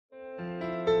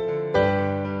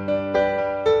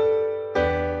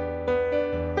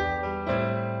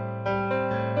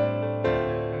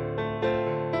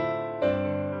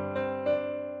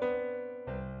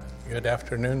Good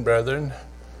afternoon, brethren.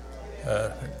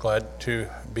 Glad to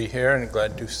be here and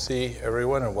glad to see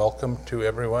everyone, and welcome to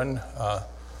everyone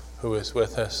who is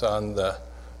with us on the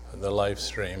live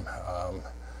stream.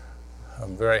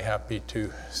 I'm very happy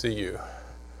to see you.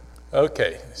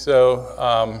 Okay,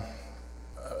 so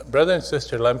Brother and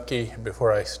Sister Lemke,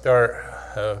 before I start,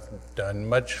 have done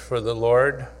much for the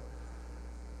Lord.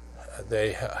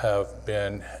 They have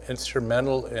been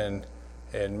instrumental in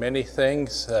many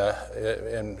things,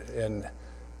 in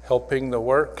helping the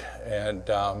work, and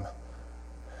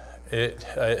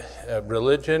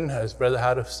religion, as Brother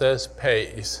Hadif says,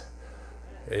 pays.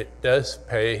 It does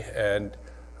pay, and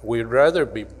we'd rather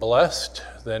be blessed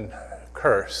than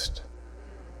cursed.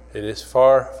 It is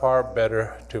far, far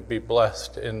better to be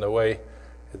blessed in the way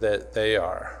that they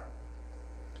are.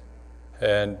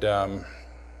 And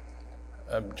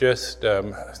I'm just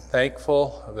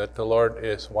thankful that the Lord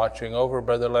is watching over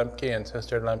Brother Lemke and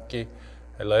Sister Lemke,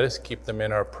 and let us keep them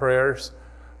in our prayers.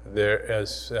 There,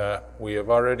 as we have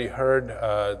already heard,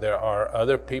 there are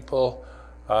other people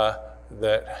that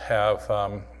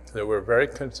we're very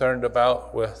concerned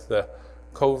about with the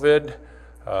COVID.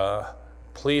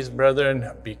 Please, brethren,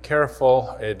 be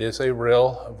careful. It is a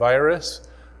real virus.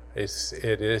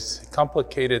 It is a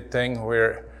complicated thing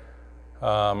where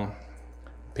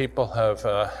people have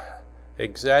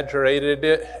exaggerated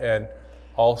it and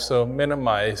also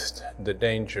minimized the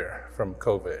danger from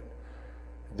COVID.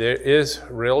 There is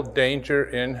real danger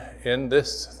in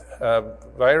this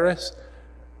virus.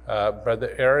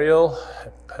 Brother Ariel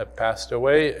passed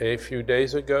away a few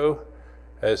days ago.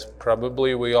 As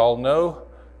probably we all know,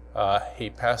 he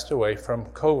passed away from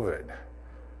COVID.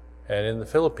 And in the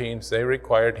Philippines, they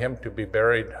required him to be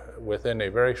buried within a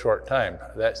very short time.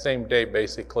 That same day,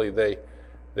 basically, they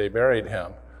buried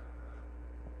him.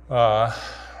 That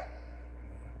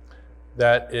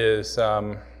is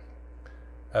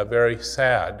very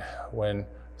sad when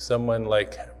someone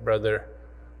like Brother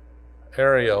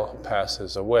Ariel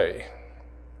passes away.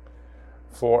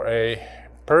 For a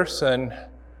person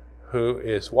who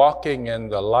is walking in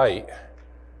the light,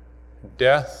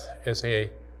 death is a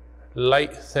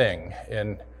light thing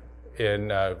in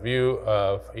view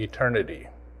of eternity.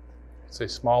 It's a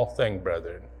small thing,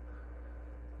 brethren.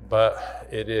 But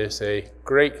it is a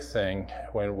great thing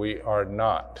when we are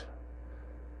not.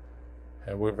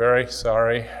 And we're very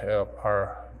sorry.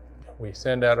 We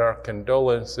send out our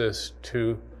condolences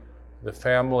to the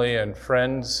family and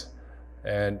friends,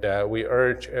 and we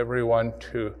urge everyone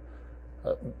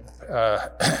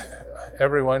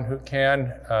everyone who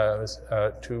can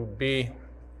to be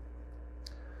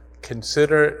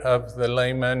considerate of the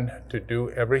laymen, to do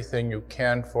everything you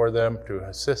can for them, to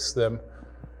assist them.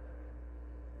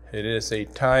 It is a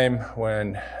time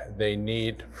when they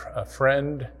need a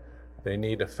friend, they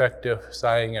need effective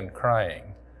sighing and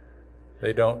crying.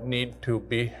 They don't need to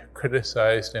be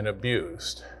criticized and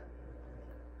abused.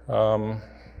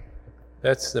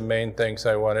 That's the main things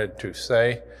I wanted to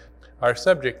say. Our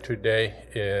subject today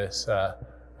is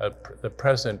the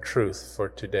present truth for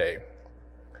today.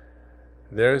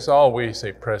 There's always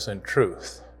a present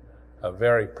truth, a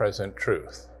very present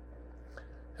truth.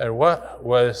 And what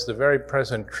was the very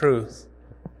present truth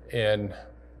in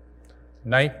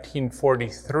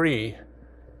 1943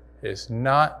 is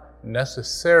not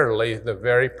necessarily the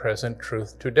very present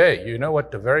truth today. You know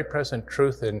what the very present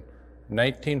truth in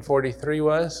 1943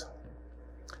 was?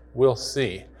 We'll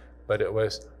see. But it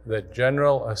was the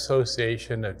General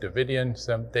Association of Davidian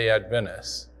Seventh-day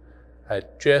Adventists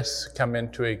had just come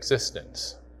into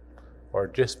existence, or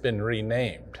just been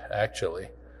renamed, actually.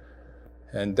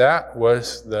 And that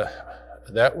was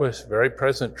very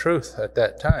present truth at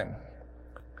that time.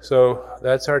 So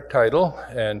that's our title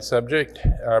and subject.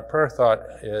 Our prayer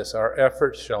thought is, our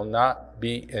efforts shall not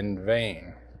be in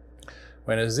vain.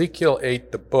 When Ezekiel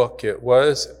ate the book, it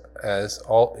was, as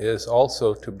is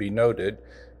also to be noted,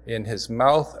 in his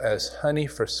mouth as honey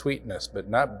for sweetness, but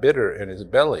not bitter in his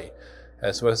belly,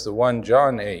 as was the one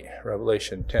John ate,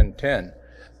 Revelation 10:10.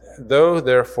 Though,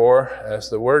 therefore, as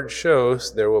the word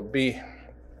shows, there will be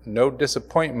no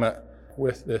disappointment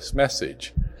with this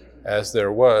message, as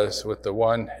there was with the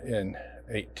one in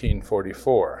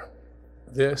 1844.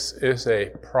 This is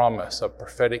a promise, a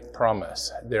prophetic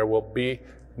promise. There will be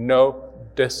no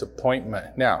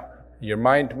disappointment. Now, your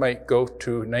mind might go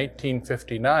to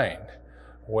 1959,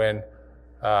 when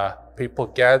people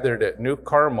gathered at New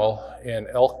Carmel in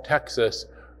Elk, Texas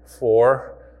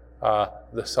for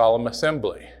the Solemn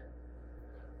Assembly.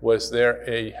 Was there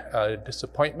a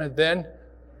disappointment then?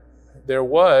 There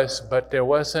was, but there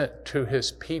wasn't to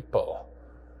his people.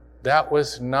 That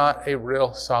was not a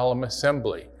real solemn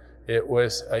assembly. It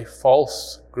was a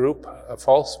false group, a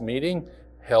false meeting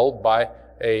held by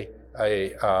a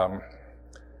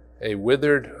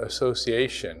withered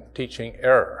association teaching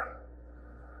error.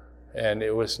 And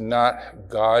it was not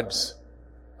God's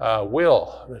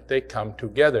will that they come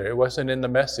together. It wasn't in the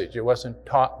message. It wasn't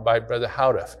taught by Brother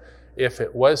Howduff. If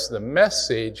it was the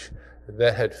message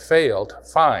that had failed,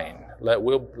 fine.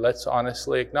 Let's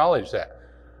honestly acknowledge that.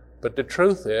 But the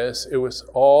truth is, it was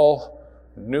all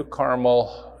New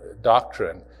Carmel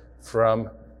doctrine from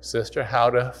Sister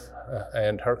Howduff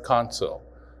and her council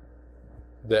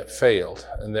that failed,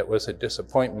 and that was a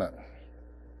disappointment.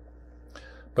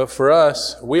 But for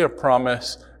us, we are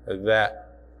promised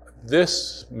that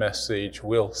this message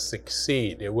will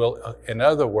succeed. It will, in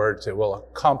other words, it will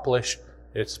accomplish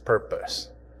its purpose.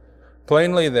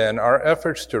 Plainly then, our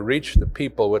efforts to reach the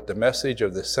people with the message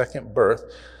of the second birth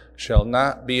shall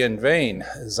not be in vain.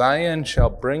 Zion shall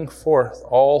bring forth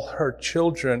all her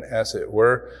children, as it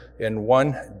were, in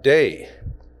one day.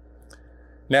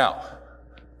 Now,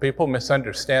 people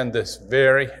misunderstand this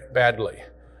very badly.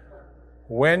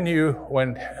 When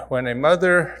a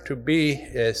mother-to-be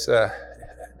is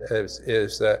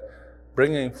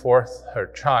bringing forth her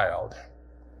child,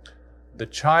 the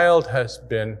child has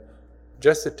been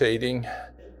gestating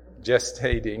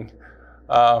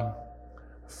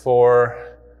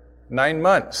for 9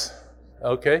 months,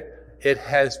 okay? It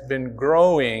has been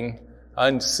growing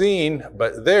unseen,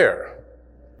 but there.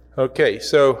 Okay,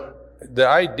 so the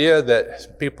idea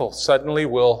that people suddenly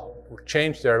will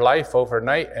change their life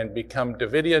overnight and become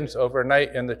Davidians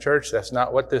overnight in the church, that's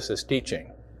not what this is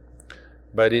teaching.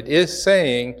 But it is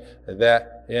saying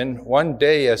that in one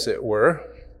day, as it were,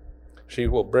 she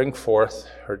will bring forth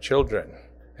her children.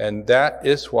 And that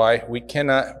is why we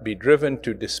cannot be driven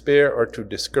to despair or to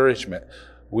discouragement.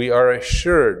 We are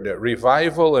assured that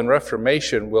revival and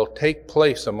reformation will take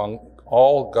place among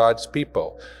all God's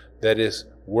people, that His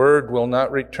word will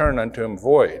not return unto Him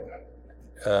void.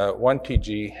 1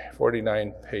 TG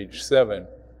 49, page 7.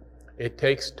 It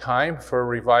takes time for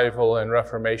revival and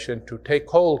reformation to take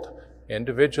hold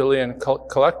individually and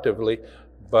collectively,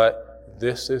 but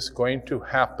this is going to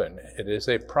happen. It is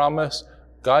a promise.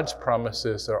 God's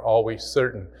promises are always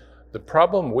certain. The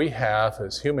problem we have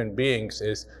as human beings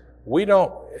is we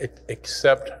don't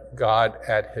accept God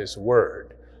at His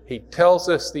word. He tells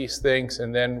us these things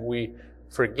and then we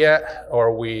forget,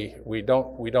 or we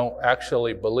don't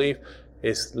actually believe.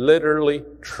 It's literally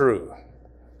true.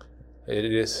 It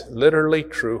is literally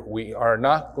true. We are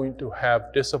not going to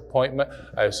have disappointment.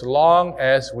 As long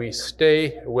as we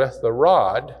stay with the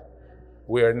rod,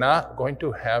 we are not going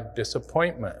to have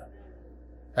disappointment.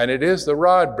 And it is the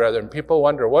rod, brethren. People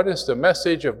wonder, what is the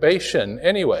message of Bashan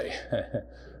anyway?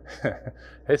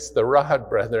 It's the rod,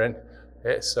 brethren.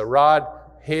 It's the rod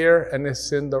here, and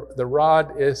it's in the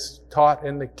rod is taught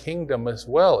in the kingdom as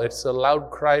well. It's a loud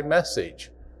cry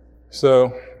message.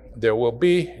 So there will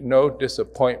be no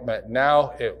disappointment.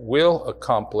 Now it will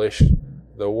accomplish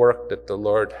the work that the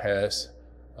Lord has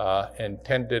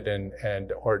intended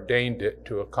and ordained it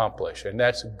to accomplish. And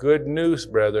that's good news,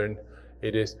 brethren.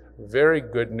 It is very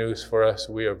good news for us.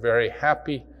 We are very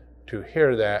happy to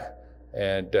hear that,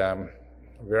 and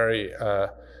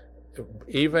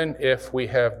even if we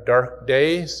have dark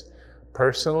days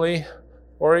personally,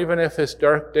 or even if it's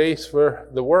dark days for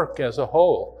the work as a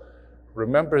whole,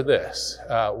 remember this,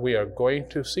 we are going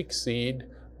to succeed,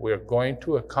 we are going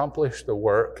to accomplish the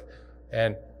work,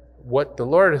 and what the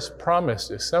Lord has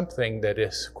promised is something that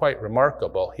is quite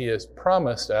remarkable. He has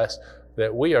promised us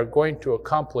that we are going to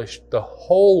accomplish the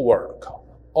whole work,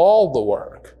 all the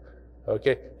work.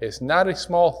 Okay, it's not a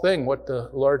small thing what the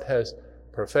Lord has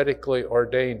prophetically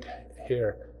ordained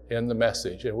here in the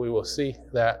message, and we will see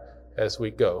that as we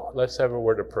go. Let's have a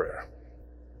word of prayer.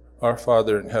 Our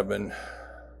Father in heaven,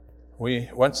 we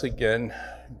once again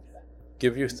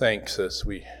give you thanks as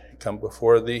we come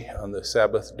before thee on the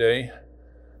Sabbath day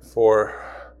for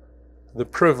the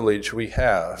privilege we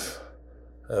have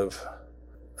of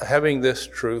having this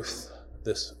truth,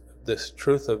 this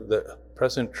truth of the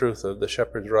present truth of the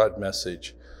shepherd's rod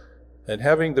message, and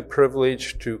having the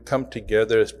privilege to come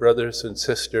together as brothers and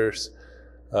sisters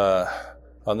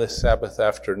on this Sabbath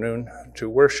afternoon to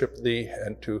worship thee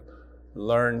and to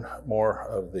learn more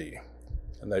of thee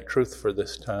and thy truth for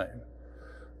this time.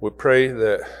 We pray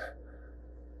that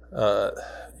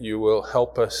you will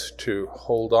help us to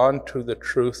hold on to the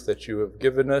truth that you have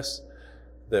given us,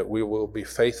 that we will be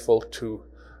faithful to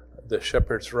the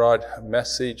shepherd's rod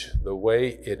message, the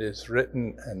way it is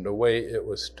written and the way it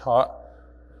was taught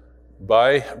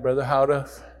by Brother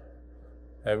Howduff.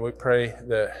 And we pray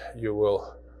that you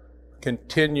will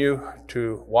continue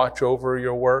to watch over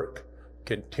your work,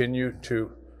 continue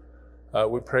to,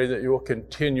 we pray that you will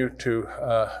continue to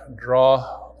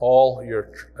draw all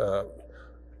your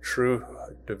true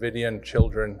Davidian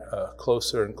children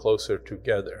closer and closer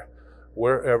together.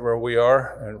 Wherever we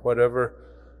are and whatever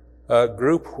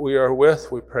group we are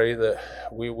with, we pray that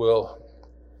we will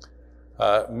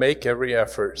make every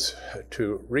effort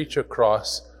to reach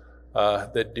across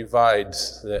that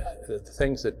divides, the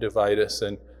things that divide us,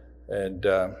 and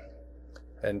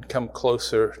come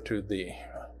closer to Thee.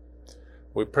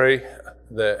 We pray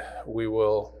that we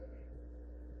will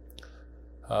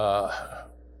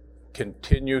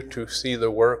continue to see the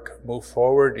work move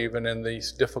forward even in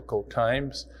these difficult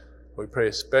times. We pray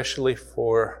especially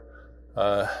for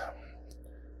Brother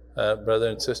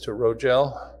and Sister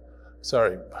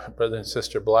Brother and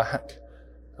Sister Black.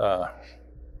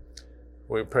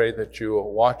 We pray that you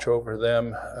will watch over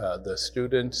them, the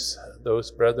students,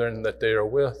 those brethren that they are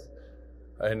with,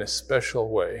 in a special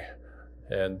way,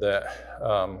 and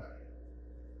that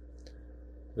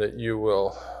you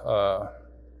will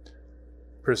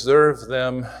preserve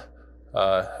them,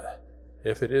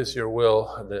 if it is your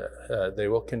will, that they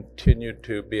will continue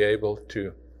to be able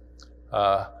to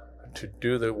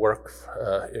do the work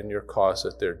in your cause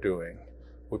that they're doing.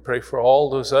 We pray for all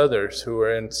those others who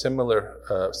are in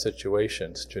similar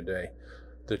situations today,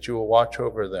 that you will watch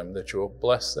over them, that you will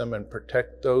bless them and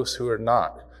protect those who are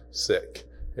not sick.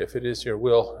 If it is your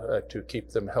will to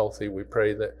keep them healthy, we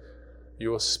pray that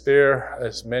you will spare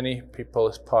as many people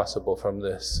as possible from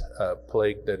this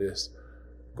plague that is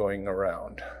going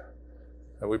around.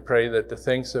 And we pray that the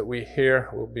things that we hear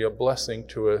will be a blessing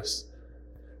to us,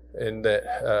 and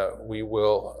that we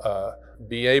will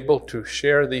be able to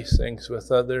share these things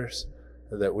with others,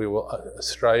 that we will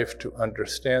strive to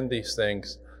understand these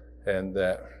things, and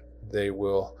that they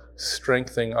will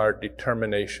strengthen our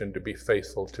determination to be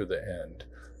faithful to the end.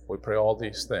 We pray all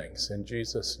these things in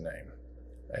Jesus' name.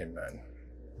 Amen.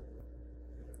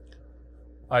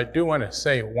 I do want to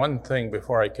say one thing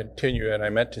before I continue, and I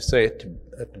meant to say it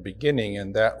at the beginning,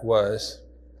 and that was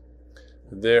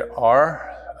there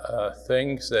are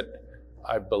things that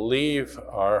I believe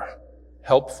are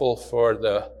helpful for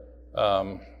the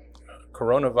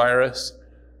coronavirus,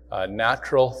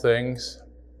 natural things.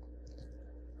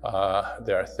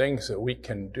 There are things that we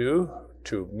can do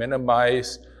to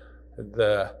minimize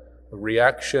the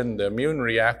reaction, the immune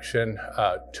reaction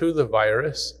to the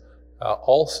virus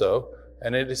also.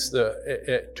 And it is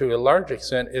to a large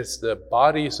extent, it's the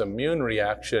body's immune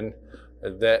reaction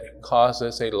that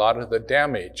causes a lot of the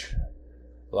damage,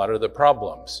 a lot of the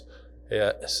problems.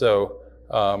 So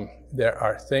there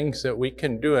are things that we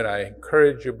can do, and I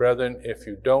encourage you, brethren, if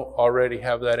you don't already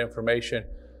have that information,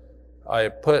 I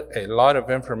put a lot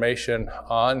of information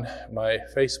on my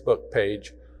Facebook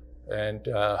page, and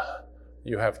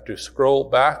you have to scroll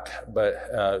back, but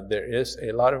there is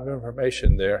a lot of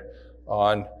information there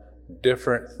on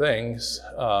different things.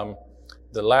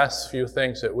 The last few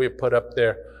things that we put up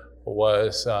there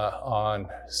was on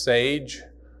sage,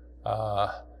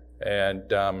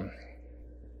 and I'm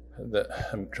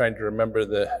trying to remember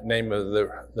the name of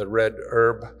the red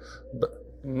herb.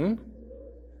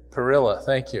 Perilla,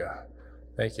 thank you.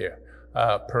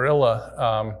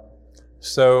 Perilla.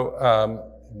 So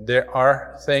there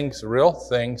are things, real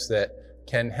things that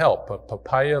can help. A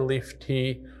papaya leaf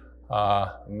tea,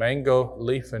 mango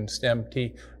leaf and stem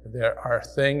tea. There are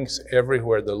things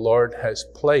everywhere the Lord has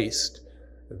placed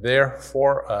there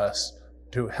for us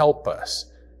to help us.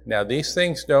 Now, these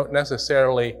things don't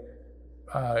necessarily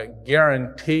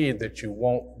guarantee that you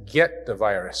won't get the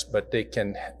virus, but they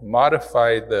can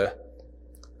modify the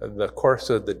course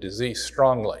of the disease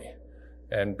strongly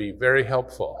and be very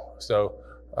helpful. So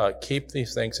keep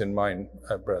these things in mind,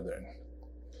 brethren.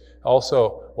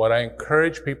 Also, what I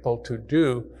encourage people to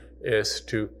do is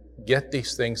to get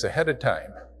these things ahead of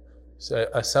time. So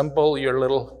assemble your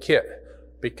little kit,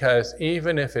 because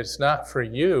even if it's not for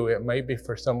you, it may be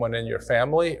for someone in your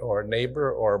family or a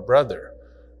neighbor or a brother,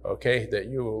 okay, that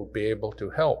you will be able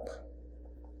to help.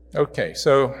 Okay,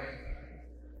 so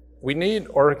we need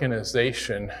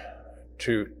organization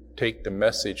to take the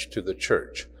message to the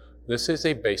church. This is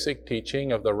a basic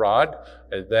teaching of the rod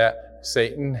that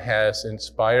Satan has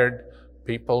inspired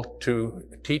people to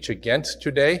teach against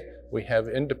today. We have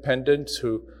independents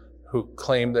who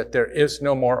claim that there is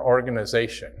no more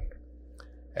organization.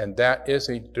 And that is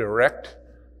a direct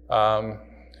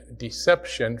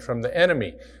deception from the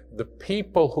enemy. The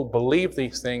people who believe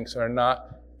these things are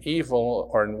not evil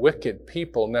or wicked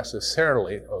people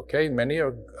necessarily, okay? Many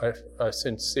are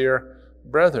sincere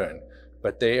brethren,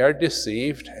 but they are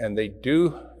deceived, and they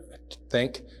do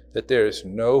think that there is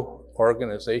no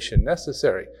organization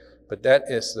necessary. but that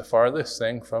is the farthest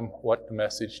thing from what the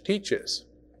message teaches.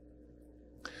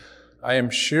 I am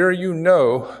sure you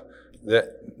know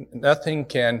that nothing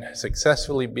can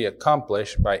successfully be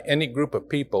accomplished by any group of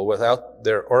people without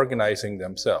their organizing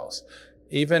themselves.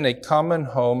 Even a common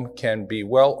home can be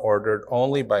well ordered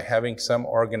only by having some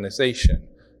organization,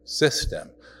 system.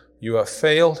 You have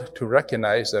failed to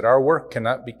recognize that our work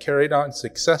cannot be carried on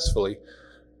successfully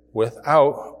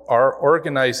without our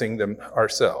organizing them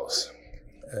ourselves.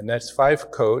 And that's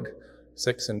 5 Code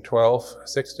 6 to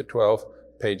 12,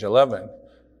 page 11.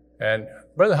 And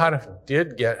Brother Houghton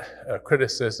did get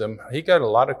criticism. He got a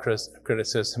lot of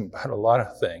criticism about a lot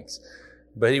of things.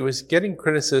 But he was getting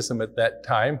criticism at that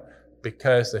time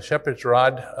because the Shepherd's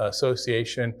Rod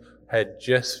Association had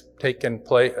just taken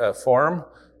form,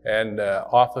 and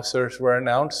officers were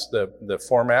announced, the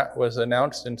format was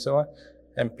announced and so on,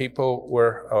 and people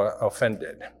were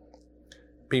offended.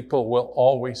 People will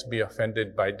always be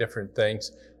offended by different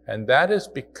things, and that is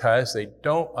because they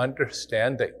don't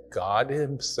understand that God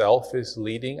himself is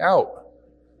leading out.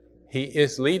 He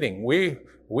is leading.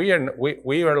 We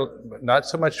are not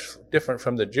so much different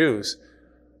from the Jews.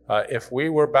 If we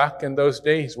were back in those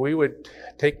days, we would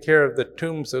take care of the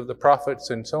tombs of the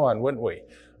prophets and so on, wouldn't we?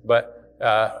 But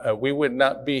we would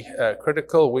not be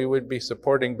critical. We would be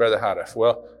supporting Brother Houghton.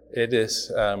 Well, it is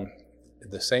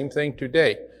the same thing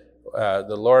today.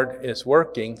 The Lord is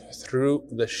working through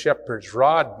the shepherd's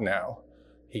rod now.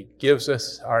 He gives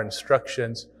us our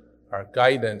instructions, our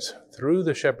guidance through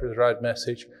the shepherd's rod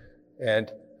message,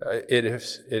 and it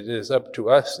is up to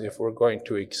us if we're going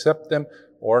to accept them,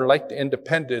 or like the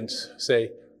independents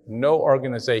say, no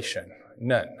organization,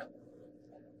 none.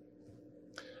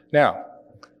 Now,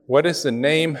 what is the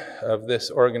name of this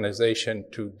organization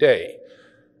today?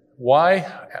 Why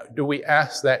do we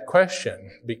ask that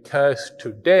question? Because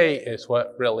today is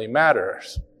what really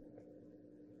matters.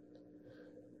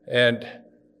 And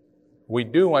we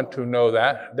do want to know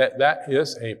that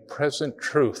is a present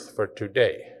truth for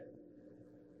today.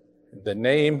 The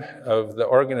name of the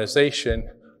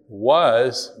organization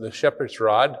was the Shepherd's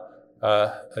Rod,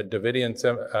 the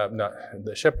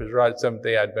Shepherd's Rod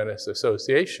Seventh-day Adventist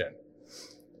Association.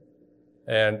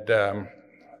 And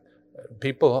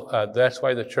people, that's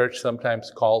why the church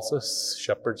sometimes calls us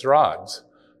Shepherd's Rods,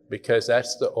 because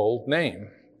that's the old name.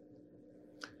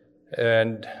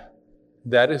 And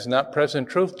that is not present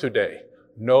truth today.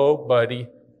 Nobody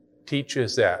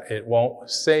teaches that. It won't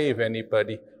save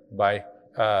anybody by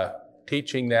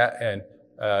teaching that and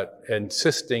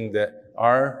insisting that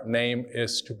our name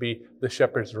is to be the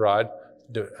Shepherd's Rod,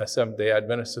 a Seventh-day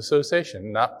Adventist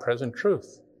Association, not present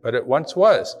truth. But it once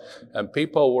was, and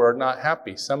people were not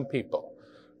happy, some people,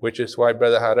 which is why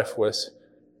Brother Houghton was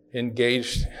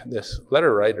engaged, this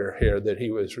letter writer here that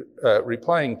he was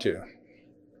replying to.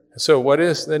 So what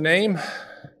is the name?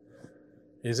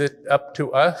 Is it up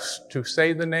to us to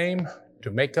say the name,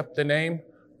 to make up the name?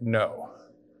 No.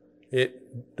 The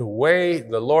way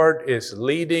the Lord is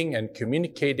leading and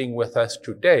communicating with us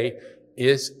today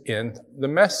is in the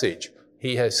message.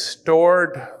 He has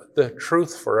stored the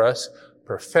truth for us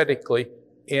prophetically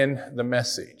in the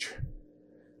message.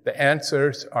 The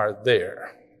answers are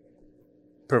there.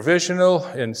 Provisional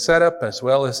in setup as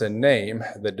well as in name,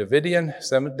 the Davidian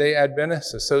Seventh-day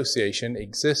Adventist Association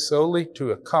exists solely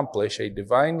to accomplish a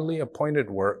divinely appointed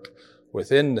work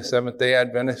within the Seventh-day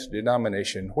Adventist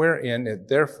denomination, wherein it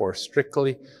therefore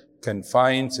strictly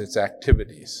confines its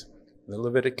activities. The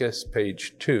Leviticus,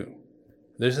 page 2.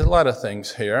 There's a lot of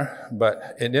things here,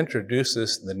 but it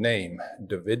introduces the name,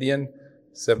 Davidian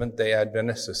Seventh-day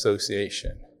Adventist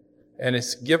Association. And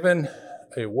it's given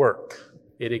a work.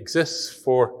 It exists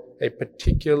for a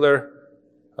particular,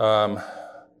 a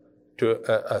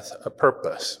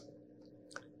purpose.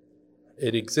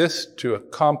 It exists to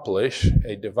accomplish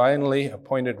a divinely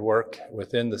appointed work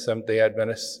within the Seventh-day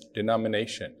Adventist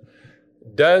denomination.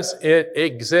 Does it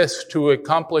exist to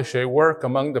accomplish a work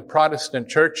among the Protestant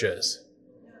churches?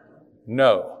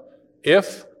 No.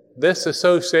 If this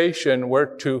association were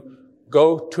to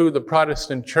go to the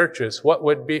Protestant churches, what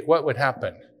would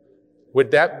happen?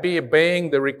 Would that be obeying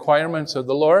the requirements of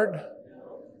the Lord?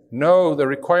 No, the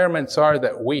requirements are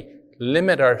that we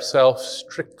limit ourselves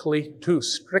strictly to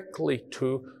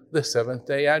the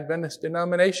Seventh-day Adventist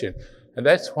denomination. And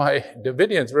that's why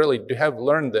Davidians really have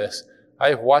learned this. I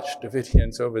have watched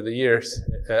Davidians over the years,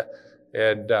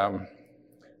 and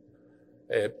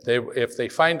if they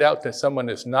find out that someone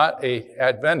is not an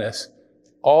Adventist,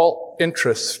 all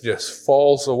interest just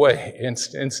falls away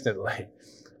instantly.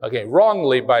 Okay,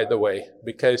 wrongly, by the way,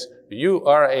 because you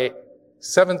are a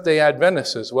Seventh-day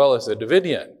Adventist as well as a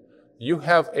Davidian. You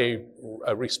have a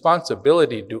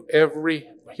responsibility to every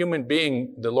human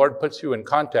being the Lord puts you in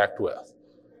contact with.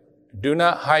 Do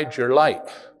not hide your light.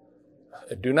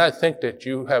 Do not think that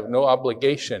you have no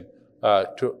obligation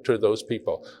to those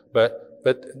people. But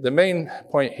the main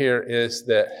point here is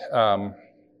that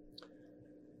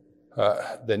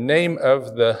the name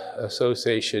of the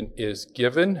association is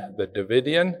given, the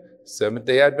Davidian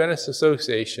Seventh-day Adventist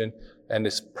Association, and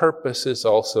its purpose is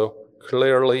also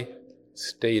clearly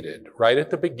stated. Right at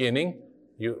the beginning,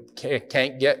 you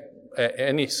can't get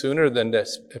any sooner than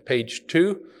this. Page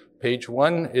 2. Page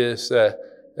 1 is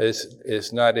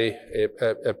not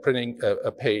a printing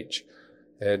a page.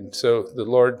 And so the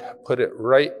Lord put it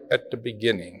right at the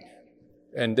beginning.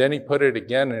 And then he put it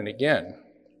again and again.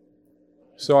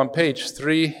 So on page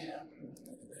 3,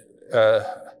 the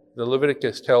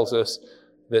Leviticus tells us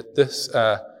that this,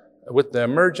 with the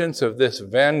emergence of this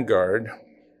vanguard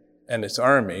and its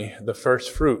army, the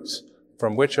first fruits,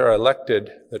 from which are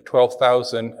elected the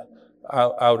 12,000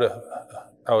 out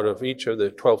of each of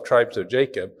the 12 tribes of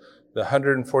Jacob, the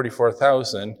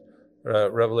 144,000,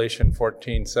 Revelation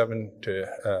 14:7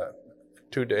 to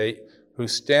 2 to 8, who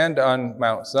stand on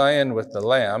Mount Zion with the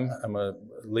Lamb. I'm going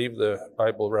to leave the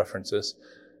Bible references.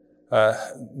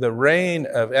 The reign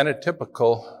of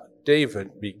anotypical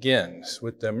David begins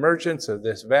with the emergence of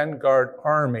this vanguard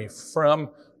army from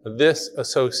this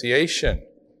association.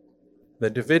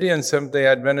 The Davidian Seventh-day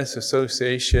Adventist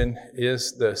Association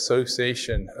is the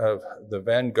association of the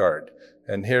vanguard.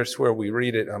 And here's where we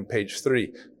read it on page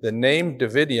 3. The name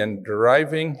Davidian,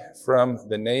 deriving from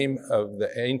the name of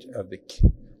the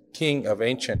king of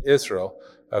ancient Israel,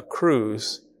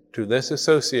 accrues to this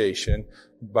association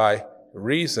by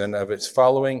reason of its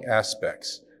following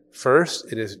aspects.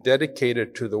 First, it is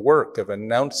dedicated to the work of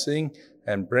announcing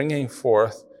and bringing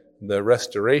forth the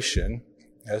restoration,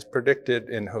 as predicted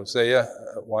in Hosea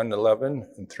 1:11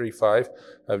 and 3:5,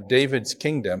 of David's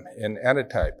kingdom in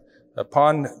Anatipe,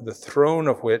 upon the throne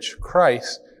of which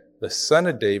Christ, the Son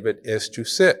of David, is to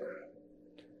sit.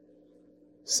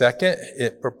 Second,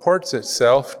 it purports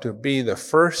itself to be the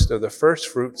first of the first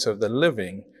fruits of the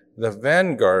living, the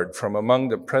vanguard from among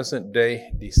the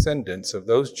present-day descendants of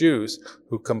those Jews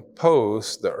who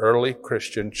compose the early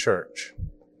Christian church.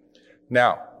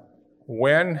 Now,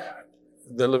 when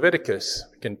the Leviticus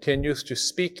continues to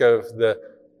speak of the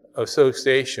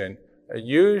association,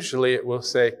 usually it will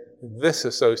say, this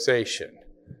association,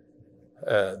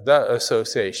 the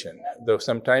association, though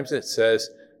sometimes it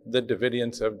says the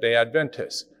Davidian Seventh-day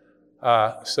Adventists.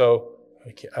 So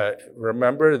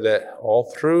remember that all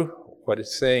through what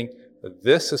it's saying,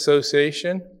 this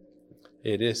association,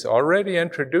 it is already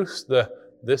introduced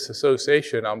this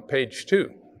association on page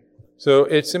 2. So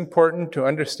it's important to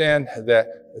understand that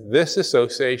this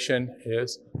association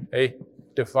is a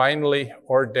divinely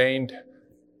ordained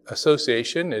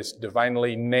association. It's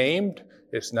divinely named.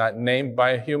 It's not named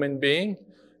by a human being.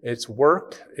 Its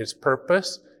work, its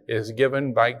purpose is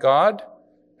given by God,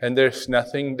 and there's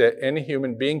nothing that any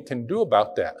human being can do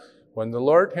about that. When the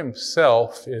Lord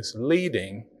himself is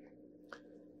leading,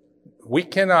 we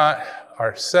cannot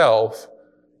ourselves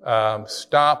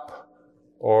stop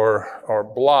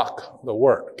or block the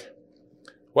work.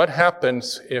 What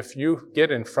happens if you get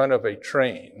in front of a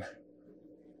train?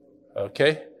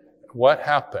 Okay? What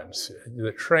happens?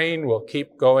 The train will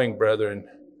keep going, brethren.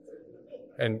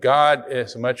 And God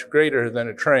is much greater than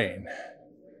a train.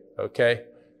 Okay?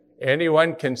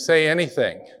 Anyone can say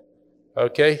anything.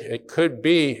 Okay? It could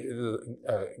be,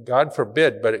 God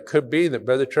forbid, but it could be that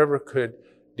Brother Trevor could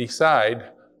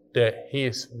decide that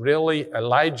he's really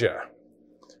Elijah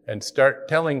and start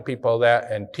telling people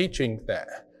that and teaching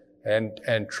that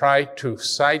and try to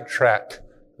sidetrack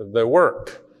the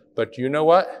work. But you know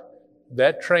what?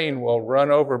 That train will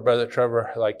run over Brother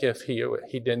Trevor like if he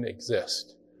didn't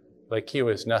exist, like he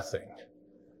was nothing.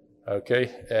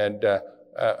 Okay? And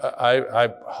I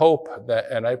hope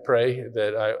that, and I pray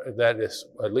that that is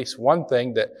at least one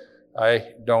thing that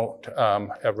I don't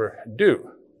ever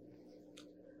do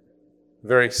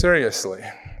very seriously.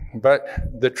 But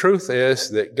the truth is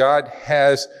that God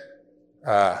has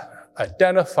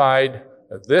identified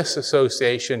this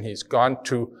association. He's gone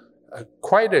to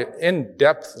quite an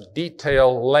in-depth,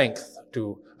 detail length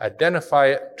to identify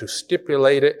it, to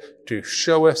stipulate it, to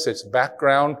show us its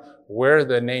background, where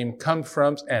the name comes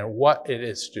from, and what it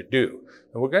is to do.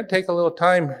 And we're going to take a little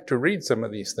time to read some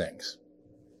of these things.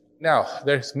 Now,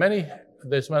 there's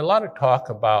a lot of talk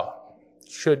about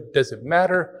does it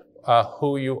matter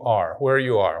who you are, where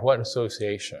you are, what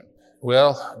association?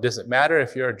 Well, does it matter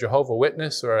if you're a Jehovah's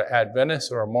Witness or an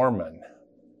Adventist or a Mormon?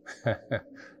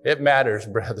 It matters,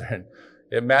 brethren.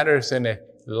 It matters in a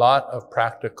lot of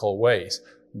practical ways.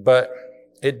 But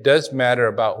it does matter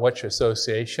about which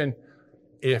association.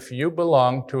 If you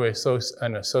belong to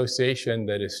an association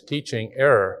that is teaching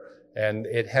error, and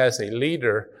it has a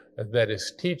leader that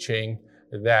is teaching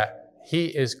that he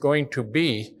is going to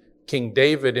be King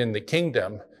David in the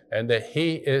kingdom, and that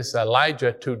he is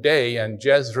Elijah today and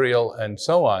Jezreel and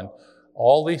so on,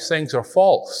 all these things are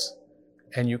false.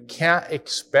 And you can't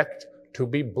expect to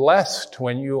be blessed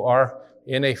when you are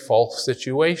in a false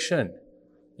situation.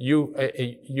 You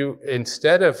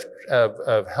instead of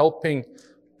helping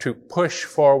to push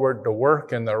forward the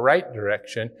work in the right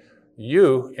direction,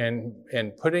 you,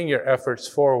 in putting your efforts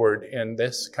forward in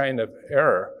this kind of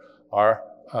error, are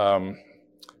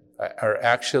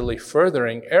actually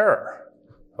furthering error.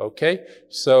 Okay,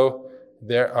 so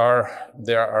there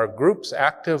are groups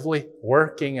actively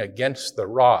working against the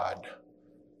rod,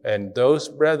 and those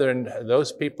brethren,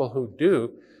 those people who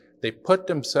do, they put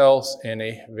themselves in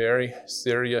a very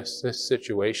serious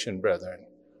situation, brethren,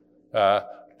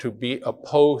 to be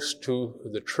opposed to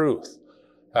the truth.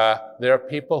 There are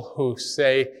people who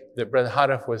say that Brother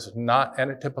Hadaf was not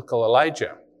antitypical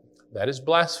Elijah. That is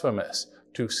blasphemous,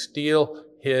 to steal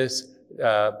his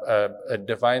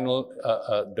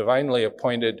divinely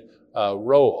appointed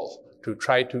role, to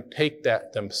try to take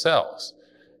that themselves.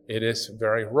 It is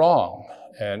very wrong,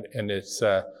 and it's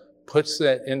puts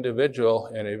that individual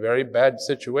in a very bad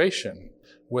situation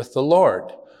with the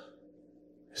Lord.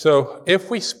 So if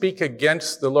we speak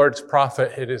against the Lord's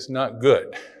prophet, it is not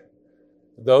good.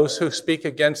 Those who speak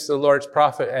against the Lord's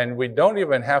prophet, and we don't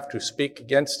even have to speak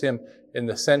against him in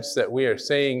the sense that we are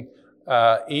saying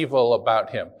evil about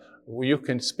him. You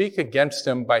can speak against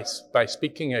him by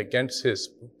speaking against his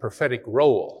prophetic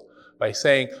role, by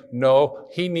saying, no,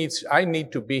 I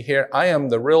need to be here. I am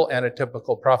the real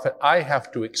antitypical prophet. I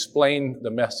have to explain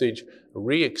the message,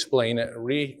 re-explain it,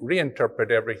 reinterpret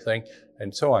everything,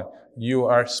 and so on. You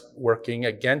are working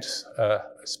against,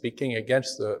 speaking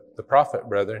against the prophet,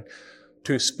 brethren.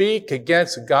 To speak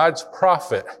against God's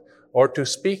prophet or to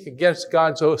speak against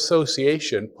God's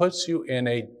association puts you in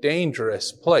a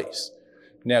dangerous place.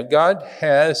 Now, God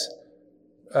has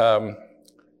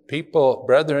people,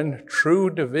 brethren, true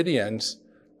Davidians,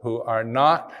 who are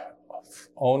not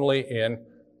only in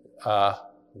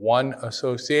one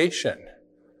association.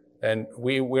 And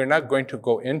we're not going to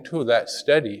go into that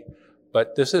study,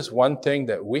 but this is one thing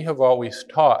that we have always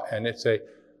taught, and it's a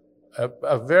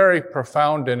very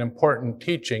profound and important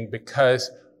teaching,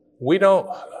 because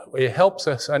it helps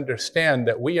us understand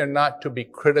that we are not to be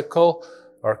critical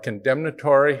or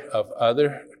condemnatory of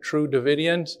other true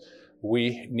Davidians.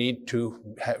 We need to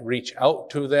reach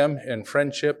out to them in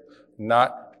friendship,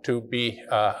 not to be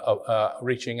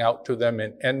reaching out to them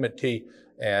in enmity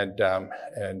and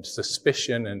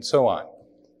suspicion and so on.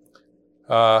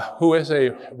 Who is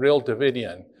a real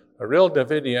Davidian? A real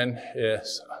Davidian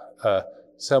is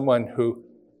someone who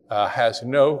has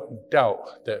no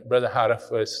doubt that Brother Hadaf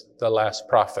was the last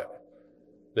prophet,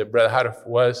 that Brother Hadaf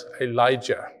was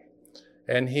Elijah.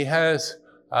 And he has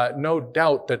no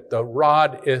doubt that the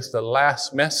rod is the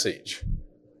last message.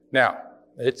 Now,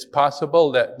 it's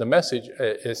possible that the message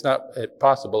is not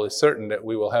possible, it's certain that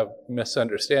we will have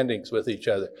misunderstandings with each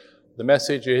other. The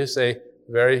message is a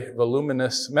very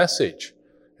voluminous message.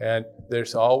 And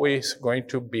there's always going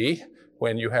to be,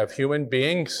 when you have human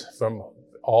beings from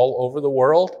all over the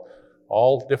world,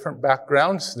 all different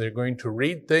backgrounds, they're going to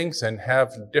read things and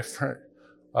have different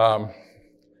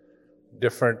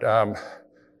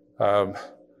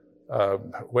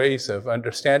ways of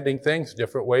understanding things,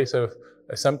 different ways of,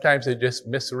 sometimes they just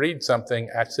misread something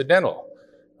accidental,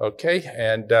 okay?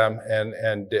 And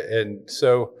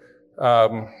so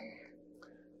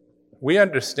we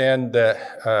understand that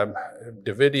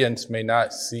Davidians may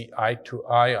not see eye to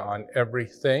eye on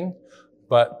everything,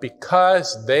 but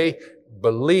because they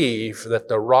believe that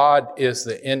the rod is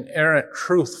the inerrant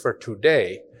truth for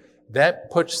today, that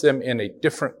puts them in a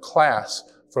different class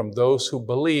from those who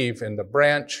believe in the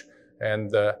branch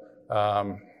and the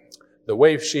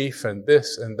wave sheaf and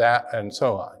this and that and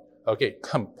so on. Okay,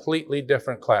 completely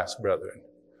different class, brethren.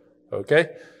 Okay?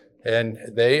 And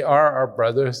they are our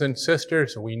brothers and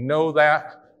sisters. We know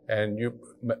that, and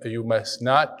you must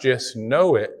not just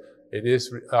know it. It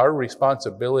is our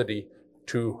responsibility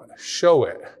to show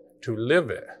it, to live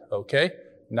it, okay?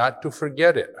 Not to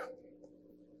forget it.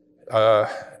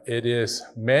 It is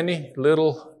many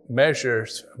little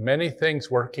measures, many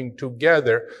things working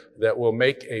together that will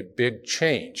make a big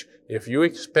change. If you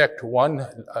expect one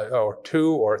or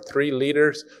two or three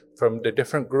leaders from the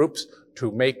different groups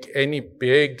to make any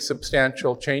big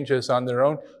substantial changes on their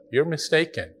own, you're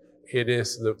mistaken. It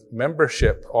is the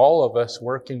membership, all of us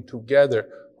working together,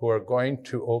 who are going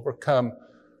to overcome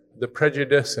the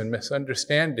prejudice and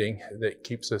misunderstanding that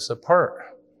keeps us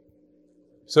apart.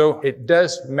 So it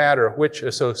does matter which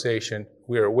association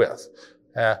we are with.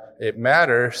 It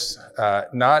matters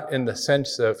not in the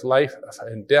sense of life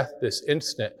and death this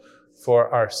instant for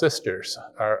our sisters,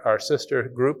 our sister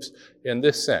groups in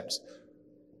this sense.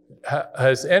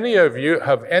 Is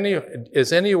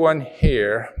anyone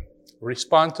here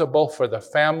responsible for the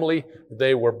family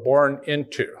they were born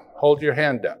into? Hold your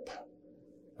hand up.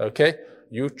 Okay?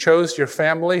 You chose your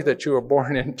family that you were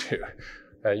born into.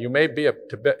 You may be a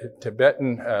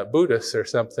Tibetan Buddhist or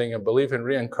something and believe in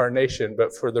reincarnation,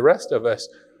 but for the rest of us,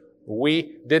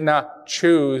 we did not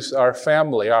choose our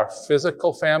family, our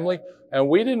physical family, and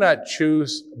we did not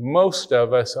choose, most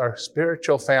of us, our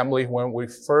spiritual family when we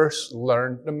first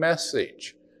learned the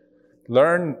message.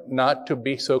 Learn not to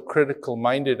be so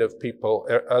critical-minded of people,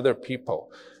 other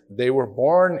people. They were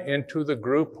born into the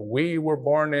group. We were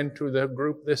born into the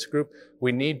group, this group.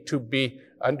 We need to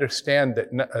understand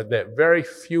that very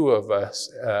few of us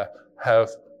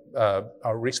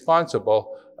are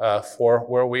responsible for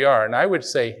where we are. And I would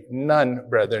say none,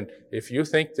 brethren. If you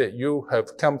think that you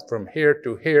have come from here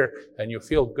to here and you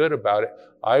feel good about it,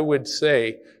 I would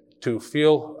say to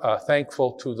feel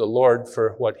thankful to the Lord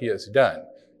for what he has done.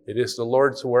 It is the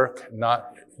Lord's work,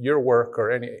 not your work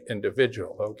or any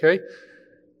individual, okay?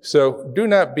 So do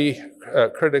not be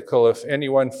critical of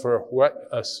anyone for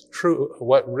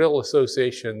what real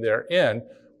association they're in,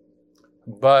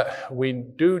 but we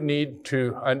do need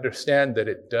to understand that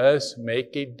it does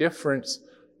make a difference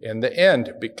in the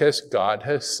end, because God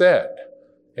has said,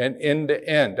 and in the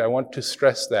end, I want to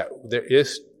stress that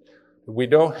we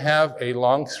don't have a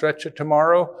long stretch of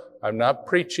tomorrow. I'm not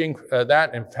preaching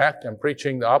that. In fact, I'm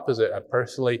preaching the opposite. I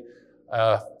personally,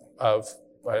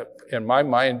 in my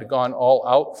mind, gone all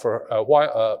out for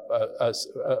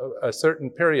a certain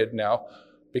period now,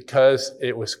 because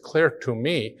it was clear to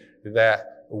me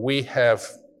that we have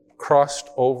crossed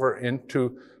over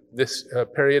into this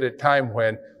period of time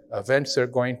when events are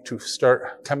going to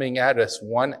start coming at us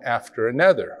one after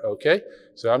another, okay?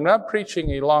 So I'm not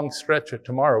preaching a long stretch of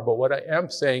tomorrow, but what I am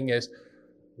saying is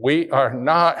we are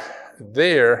not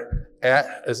there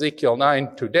at Ezekiel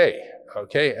 9 today,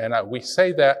 okay? And we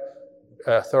say that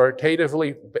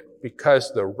authoritatively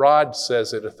because the rod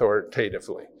says it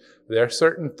authoritatively. There are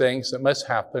certain things that must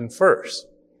happen first.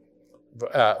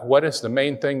 What is the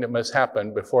main thing that must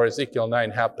happen before Ezekiel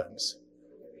 9 happens?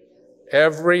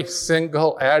 Every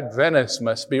single Adventist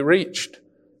must be reached.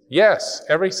 Yes,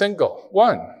 every single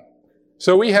one.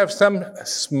 So we have some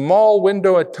small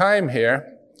window of time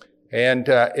here, and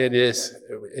it is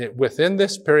within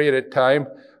this period of time,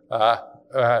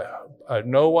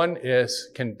 no one is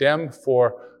condemned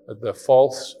for the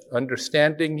false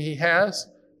understanding he has,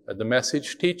 the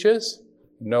message teaches.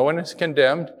 No one is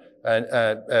condemned, and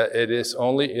it is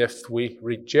only if we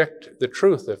reject the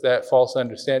truth, if that false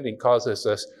understanding causes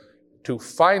us to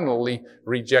finally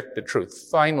reject the truth.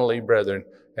 Finally, brethren,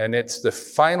 and it's the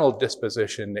final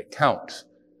disposition that counts,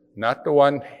 not the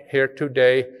one here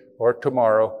today or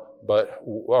tomorrow, but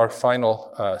our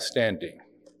final standing.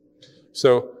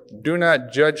 So do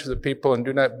not judge the people and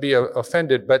do not be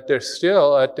offended, but there's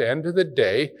still, at the end of the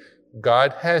day,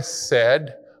 God has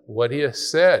said what he has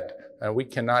said, and we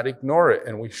cannot ignore it,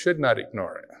 and we should not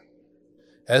ignore it.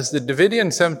 As the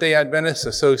Davidian Seventh-day Adventist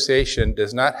Association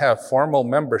does not have formal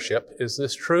membership, is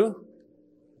this true?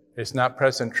 It's not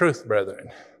present truth,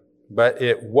 brethren. But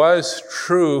it was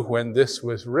true when this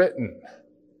was written.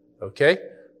 Okay?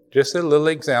 Just a little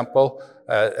example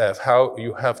of how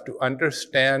you have to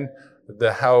understand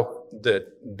how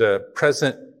the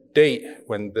present date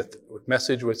when the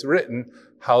message was written,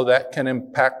 how that can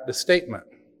impact the statement.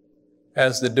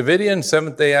 As the Davidian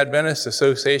Seventh-day Adventist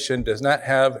Association does not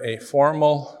have a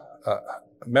formal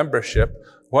membership,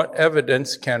 what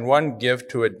evidence can one give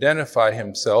to identify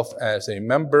himself as a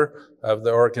member of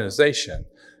the organization?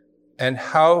 And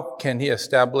how can he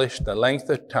establish the length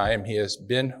of time he has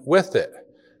been with it?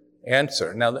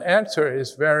 Answer. Now, the answer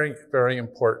is very, very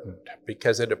important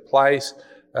because it applies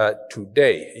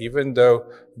today, even though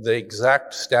the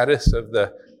exact status of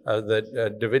the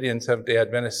Davidian Seventh-day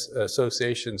Adventist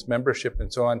Association's membership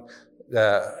and so on,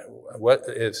 what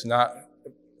is not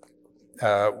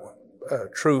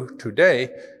true today.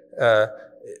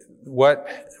 What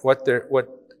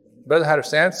Brother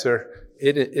Haddock's answer,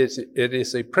 it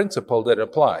is a principle that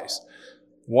applies.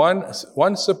 One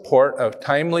support of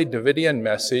timely Davidian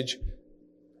message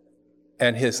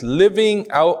and his living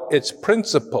out its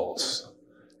principles,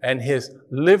 and his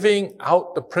living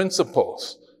out the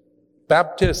principles.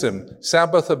 Baptism,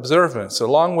 Sabbath observance,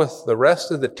 along with the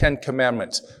rest of the 10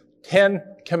 Commandments. 10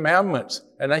 Commandments.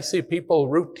 and I see people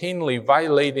routinely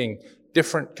violating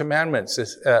different commandments,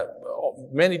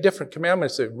 many different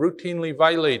commandments that routinely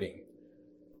violating.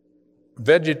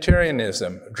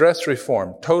 Vegetarianism, dress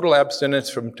reform, total abstinence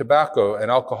from tobacco and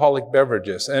alcoholic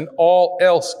beverages, and all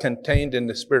else contained in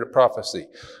the spirit of prophecy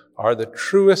are the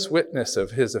truest witness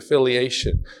of his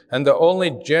affiliation and the only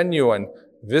genuine,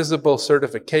 visible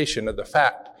certification of the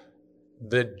fact.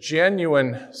 The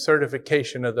genuine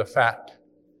certification of the fact.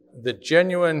 The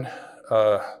genuine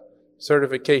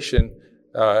certification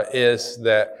is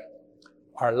that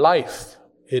our life,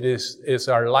 it is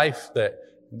our life that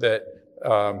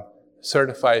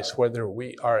certifies whether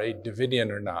we are a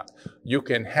Davidian or not. You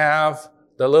can have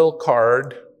the little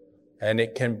card, and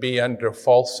it can be under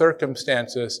false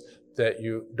circumstances that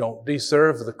you don't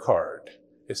deserve the card.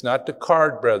 It's not the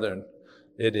card, brethren.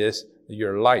 It is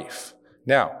your life.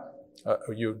 Now,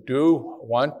 you do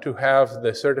want to have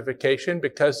the certification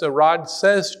because the rod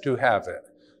says to have it,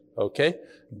 okay?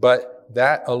 But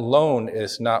that alone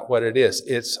is not what it is.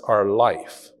 It's our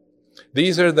life.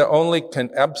 These are the only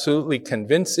absolutely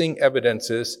convincing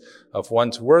evidences of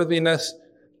one's worthiness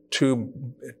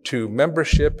to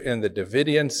membership in the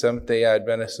Davidian Seventh-day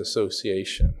Adventist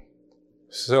Association.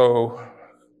 So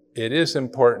it is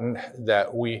important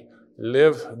that we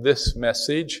live this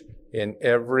message in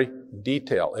every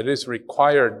detail. It is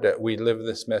required that we live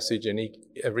this message in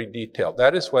every detail.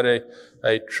 That is what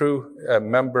a true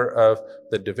member of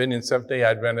the Davidian Seventh-day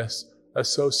Adventist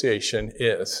Association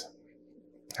is.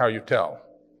 How you tell.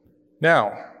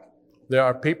 Now, there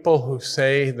are people who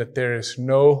say that there is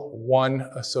no one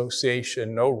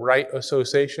association, no right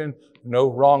association, no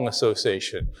wrong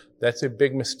association. That's a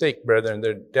big mistake, brethren.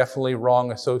 They're definitely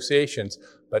wrong associations.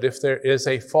 But if there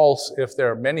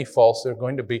are many false, there are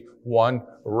going to be one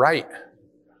right.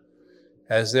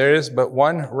 As there is but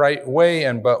one right way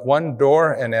and but one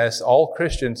door, and as all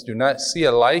Christians do not see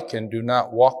alike and do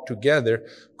not walk together,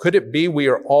 could it be we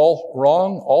are all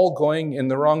wrong, all going in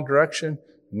the wrong direction?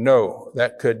 No,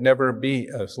 that could never be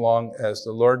as long as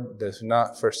the Lord does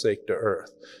not forsake the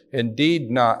earth. Indeed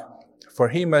not, for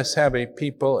he must have a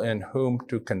people in whom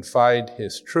to confide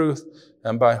his truth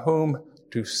and by whom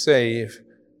to save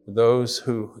those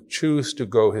who choose to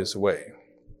go his way.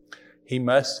 He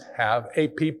must have a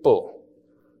people.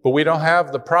 But we don't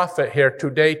have the prophet here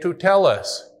today to tell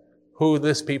us who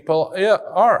this people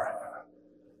are,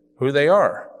 who they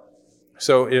are.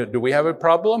 So do we have a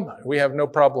problem? We have no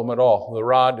problem at all. The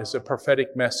rod is a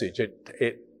prophetic message.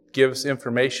 It gives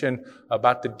information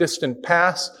about the distant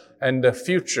past and the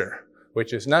future,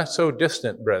 which is not so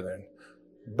distant, brethren.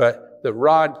 But the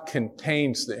rod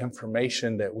contains the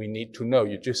information that we need to know.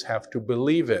 You just have to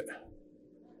believe it.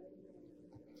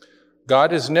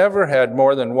 God has never had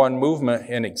more than one movement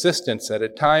in existence at a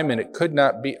time, and it could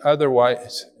not be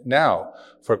otherwise now,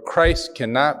 for Christ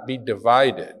cannot be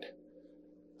divided.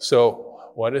 So,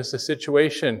 what is the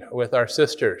situation with our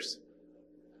sisters?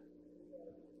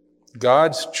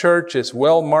 God's church is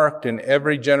well marked in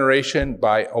every generation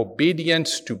by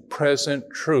obedience to present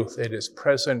truth. It is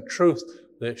present truth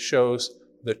that shows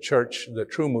the church, the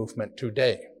true movement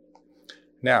today.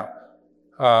 Now,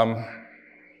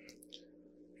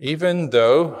 even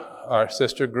though our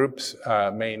sister groups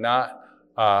may not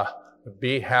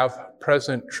have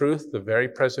present truth, the very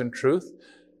present truth,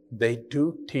 they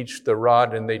do teach the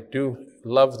rod and they do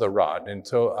love the rod. And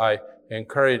so I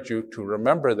encourage you to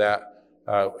remember that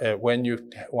when you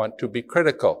want to be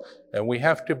critical. And we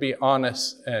have to be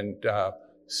honest and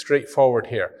straightforward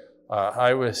here.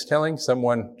 I was telling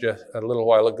someone just a little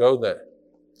while ago that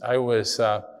I was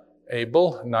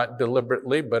able, not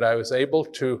deliberately, but I was able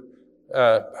to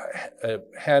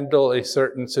handle a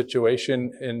certain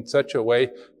situation in such a way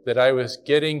that I was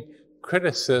getting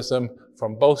criticism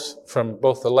from both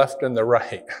the left and the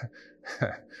right.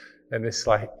 And it's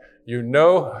like,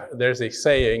 there's a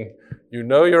saying,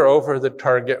 you're over the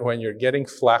target when you're getting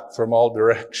flack from all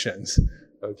directions,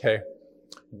 okay?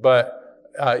 But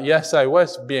yes, I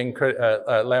was being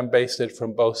lambasted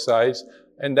from both sides,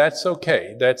 and that's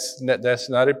okay. That's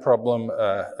not a problem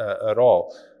at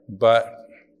all. But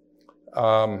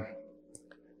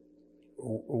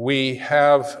we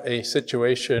have a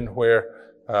situation where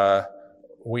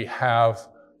we have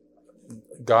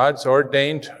God's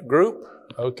ordained group,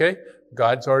 okay?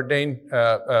 God's ordained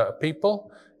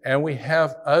people, and we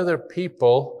have other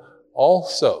people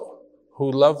also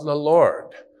who love the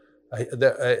Lord.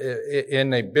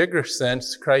 In a bigger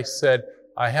sense, Christ said,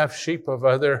 I have sheep of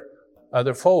other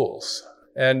folds.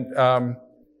 And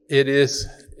it is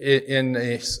in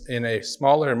a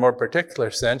smaller and more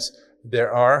particular sense,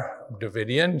 there are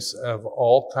Davidians of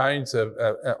all kinds of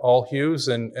all hues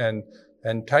and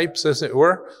types, as it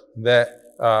were, that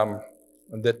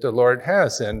that the Lord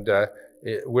has. And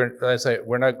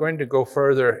we're not going to go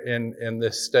further in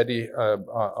this study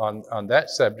on that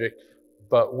subject,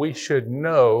 but we should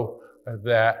know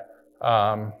that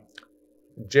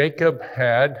Jacob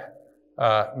had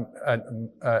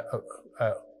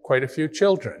quite a few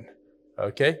children,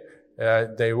 okay?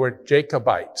 They were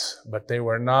Jacobites, but they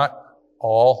were not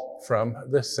all from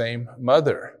the same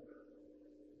mother.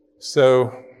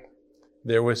 So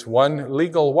there was one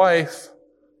legal wife,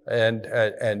 and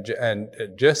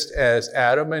just as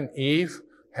Adam and Eve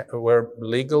were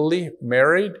legally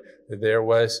married, there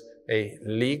was a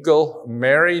legal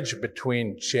marriage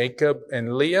between Jacob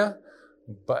and Leah,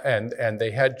 and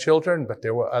they had children, but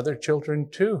there were other children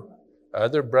too,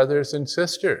 other brothers and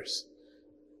sisters.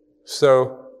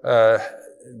 So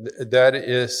that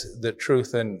is the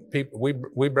truth, and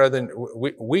we brethren,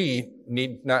 we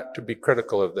need not to be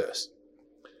critical of this.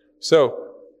 So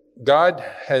God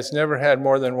has never had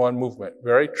more than one movement.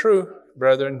 Very true,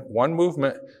 brethren, one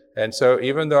movement. And so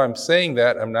even though I'm saying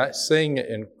that, I'm not saying it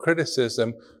in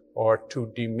criticism or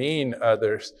to demean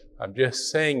others. I'm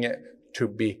just saying it to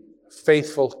be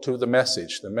faithful to the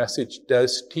message. The message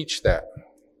does teach that.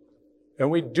 And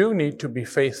we do need to be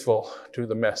faithful to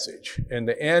the message. In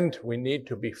the end, we need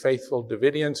to be faithful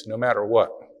Davidians no matter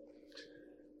what.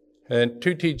 And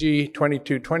 2TG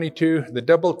 2222, the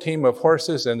double team of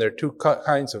horses and their two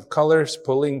kinds of colors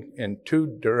pulling in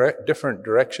two different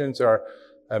directions are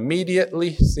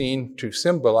immediately seen to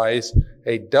symbolize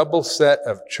a double set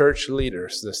of church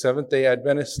leaders, the Seventh-day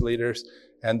Adventist leaders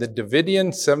and the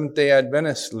Davidian Seventh-day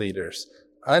Adventist leaders,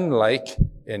 unlike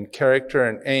in character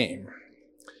and aim.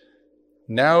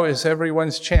 Now is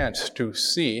everyone's chance to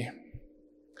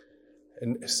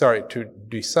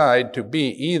decide to be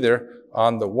either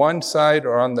on the one side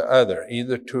or on the other,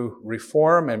 either to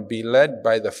reform and be led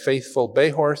by the faithful bay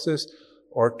horses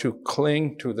or to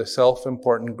cling to the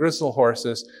self-important grizzle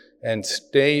horses and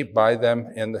stay by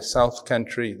them in the south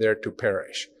country there to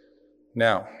perish.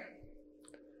 Now,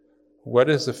 what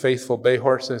is the faithful bay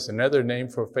horses? Another name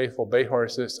for faithful bay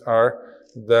horses are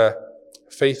the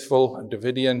faithful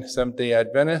Davidian Seventh-day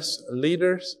Adventist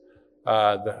leaders,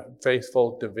 the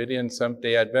faithful Davidian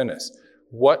Seventh-day Adventists.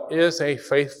 What is a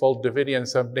faithful Davidian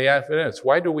Seventh-day Adventist?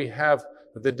 Why do we have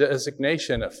the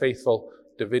designation of faithful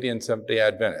Davidian Seventh-day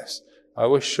Adventist? I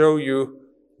will show you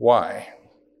why.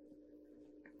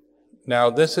 Now,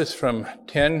 this is from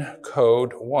 10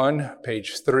 Code 1,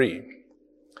 page 3.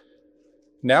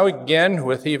 Now again,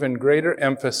 with even greater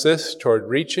emphasis toward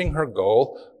reaching her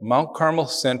goal, Mount Carmel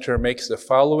Center makes the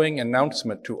following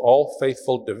announcement to all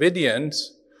faithful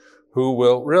Davidians who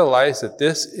will realize that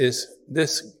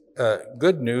this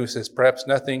good news is perhaps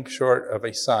nothing short of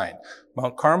a sign.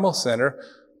 Mount Carmel Center,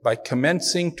 by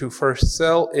commencing to first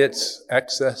sell its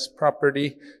excess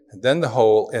property, and then the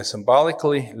whole, is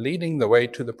symbolically leading the way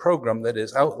to the program that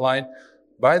is outlined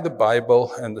by the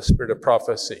Bible and the Spirit of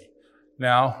prophecy.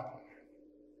 Now,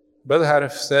 Brother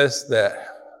Hadif says that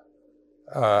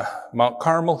Mount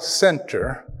Carmel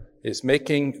Center is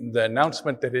making the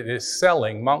announcement that it is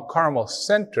selling. Mount Carmel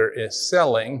Center is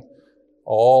selling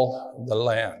all the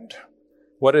land.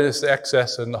 What is the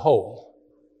excess and the whole?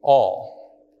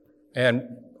 All.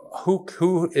 And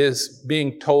who is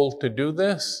being told to do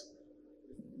this?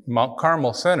 Mount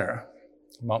Carmel Center.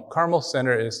 Mount Carmel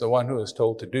Center is the one who is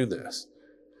told to do this.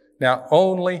 Now,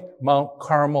 only Mount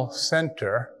Carmel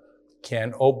Center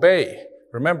can obey.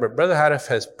 Remember, Brother Hadif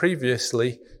has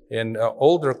previously, in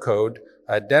older code,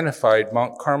 identified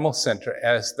Mount Carmel Center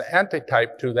as the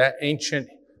antitype to that ancient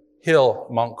hill,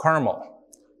 Mount Carmel.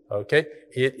 Okay?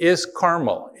 It is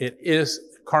Carmel. It is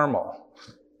Carmel.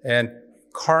 And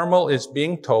Carmel is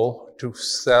being told to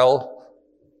sell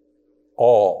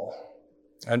all.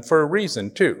 And for a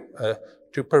reason, too,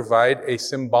 to provide a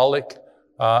symbolic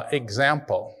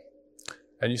example.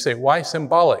 And you say, why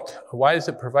symbolic? Why is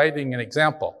it providing an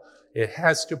example? It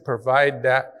has to provide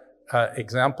that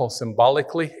example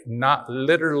symbolically, not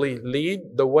literally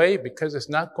lead the way, because it's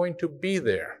not going to be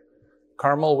there.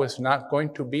 Carmel was not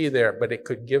going to be there, but it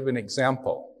could give an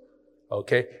example,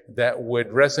 okay, that would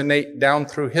resonate down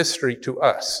through history to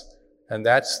us. And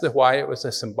that's why it was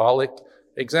a symbolic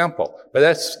example. But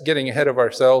that's getting ahead of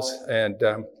ourselves,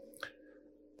 and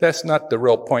that's not the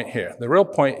real point here. The real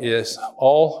point is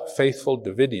all faithful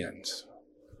Davidians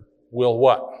will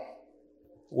what?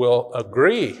 Will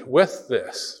agree with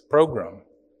this program,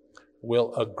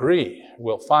 will agree,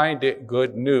 will find it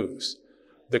good news.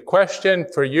 The question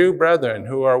for you, brethren,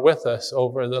 who are with us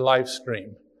over the live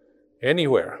stream,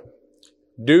 anywhere,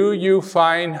 do you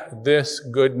find this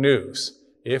good news?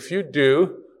 If you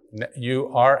do,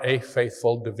 you are a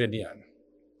faithful Davidian.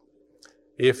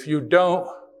 If you don't,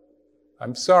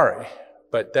 I'm sorry,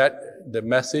 but the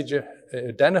message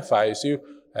identifies you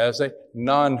as a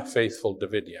non-faithful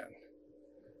Davidian.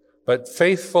 But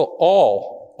faithful,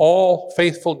 all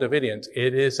faithful Davidians,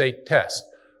 it is a test.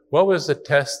 What was the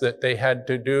test that they had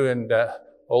to do in the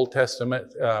Old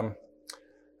Testament?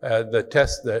 The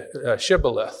test, the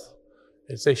shibboleth.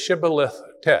 It's a shibboleth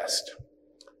test.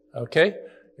 Okay?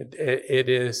 It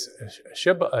is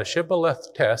a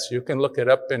shibboleth test. You can look it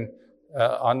up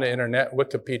on the internet.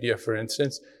 Wikipedia, for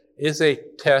instance, is a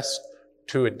test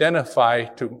to identify,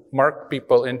 to mark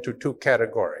people into two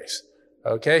categories.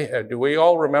 Okay? Do we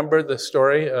all remember the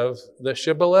story of the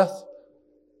shibboleth?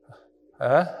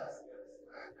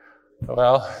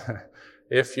 Well,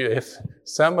 if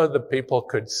some of the people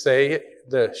could say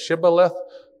the shibboleth,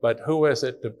 but who was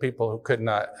it? The people who could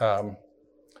not.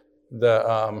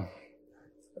 But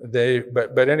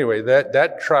anyway,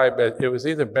 that tribe, it was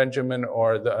either Benjamin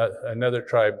or another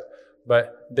tribe,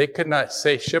 but they could not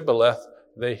say shibboleth.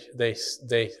 They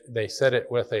said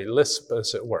it with a lisp,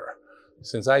 as it were.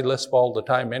 Since I lisp all the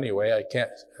time anyway, I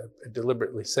can't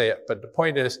deliberately say it. But the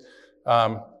point is,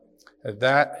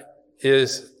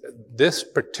 this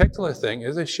particular thing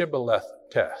is a shibboleth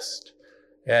test.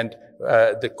 And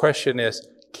the question is,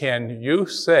 can you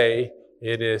say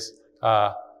it is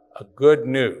a good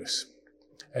news?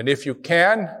 And if you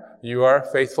can, you are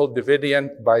a faithful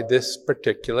Davidian by this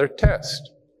particular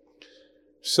test.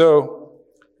 So,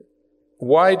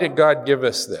 why did God give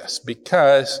us this?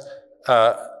 Because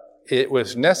it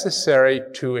was necessary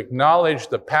to acknowledge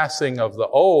the passing of the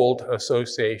old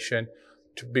association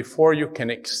before you can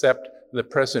accept the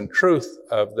present truth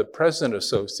of the present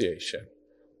association.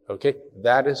 Okay,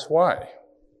 that is why.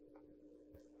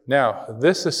 Now,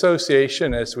 this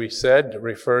association, as we said,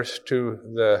 refers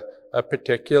to a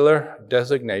particular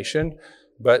designation,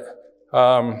 but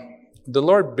the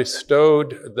Lord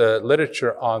bestowed the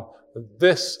literature on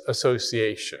this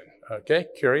association. Okay,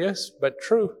 curious, but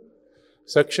true.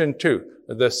 Section 2,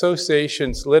 the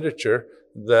association's literature,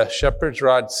 the Shepherd's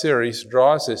Rod series,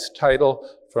 draws its title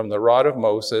from the rod of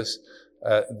Moses,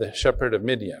 the shepherd of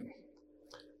Midian.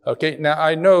 Okay, now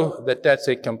I know that that's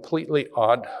a completely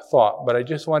odd thought, but I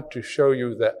just want to show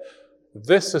you that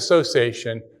this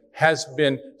association has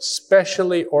been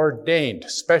specially ordained,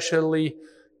 specially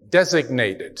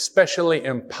designated, specially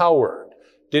empowered.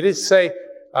 Did it say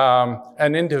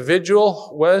an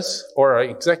individual was or an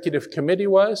executive committee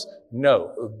was?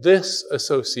 No, this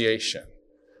association.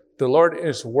 The Lord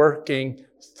is working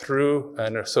through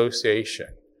an association.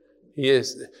 He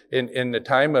is, in the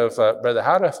time of Brother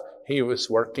Hadaf, he was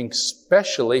working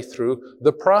specially through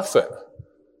the prophet.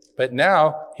 But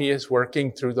now he is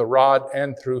working through the rod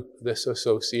and through this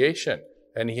association.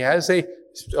 And he has a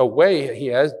way,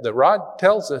 the rod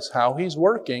tells us how he's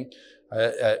working,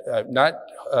 not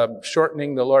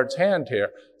shortening the Lord's hand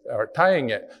here or tying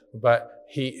it, but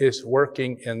he is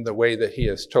working in the way that he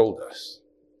has told us.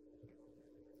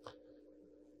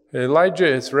 Elijah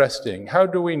is resting. How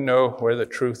do we know where the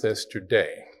truth is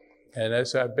today? And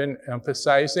as I've been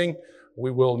emphasizing, we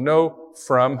will know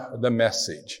from the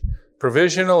message.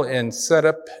 Provisional in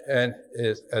setup and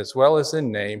as well as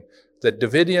in name, the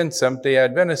Davidian Seventh-day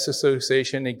Adventist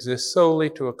Association exists solely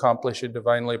to accomplish a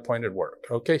divinely appointed work.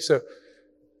 Okay, so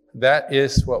that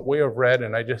is what we have read,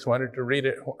 and I just wanted to read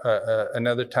it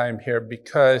another time here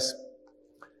because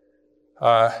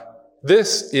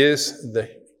this is the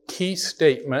key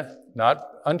statement, not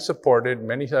unsupported,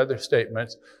 many other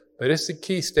statements, but it's the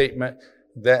key statement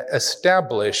that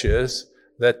establishes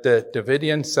that the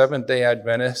Davidian Seventh-day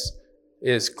Adventist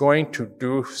is going to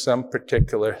do some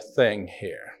particular thing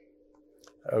here.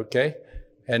 Okay?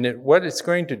 And what it's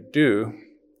going to do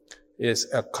is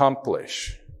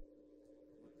accomplish.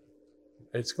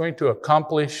 It's going to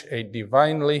accomplish a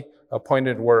divinely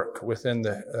appointed work within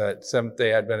the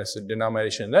Seventh-day Adventist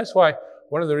denomination. That's why,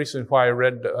 one of the reasons why I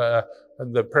read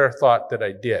the prayer thought that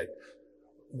I did.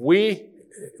 We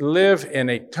live in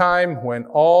a time when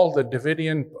all the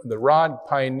Davidian, the rod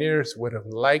pioneers would have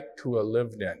liked to have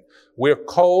lived in. We're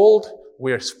cold.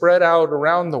 We're spread out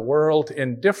around the world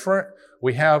indifferent.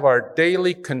 We have our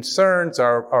daily concerns,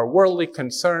 our worldly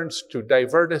concerns to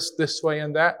divert us this way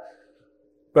and that.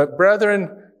 But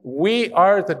brethren, we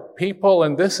are the people,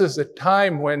 and this is the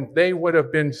time when they would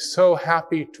have been so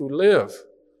happy to live.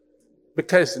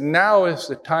 Because now is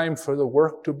the time for the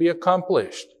work to be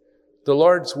accomplished. The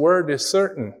Lord's word is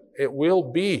certain. It will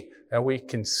be. And we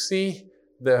can see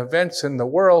the events in the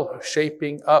world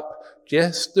shaping up.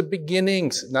 Just the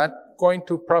beginnings. Not going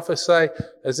to prophesy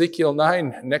Ezekiel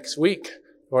 9 next week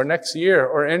or next year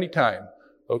or any time.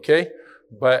 Okay?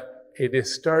 But it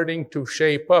is starting to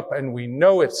shape up, and we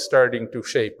know it's starting to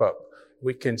shape up.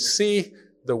 We can see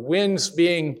the winds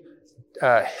being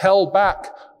held back,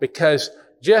 because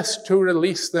just to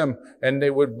release them and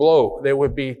they would blow, there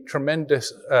would be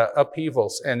tremendous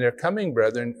upheavals. And they're coming,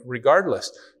 brethren,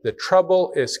 regardless. The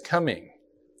trouble is coming.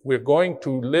 We're going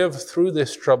to live through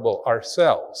this trouble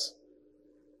ourselves.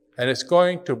 And it's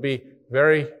going to be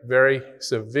very, very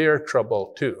severe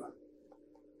trouble too.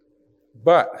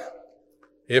 But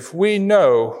if we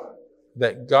know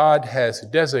that God has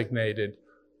designated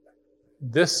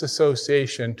this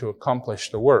association to accomplish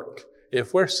the work,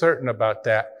 if we're certain about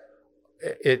that,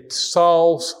 it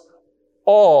solves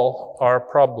all our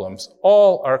problems,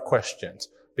 all our questions,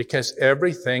 because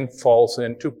everything falls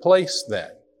into place then.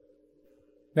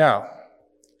 Now,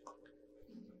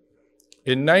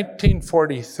 in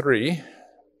 1943,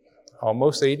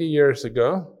 almost 80 years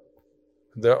ago,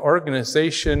 the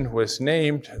organization was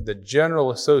named the General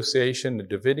Association of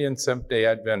Davidian Seventh-day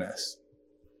Adventists.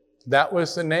 That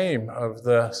was the name of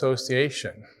the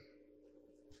association.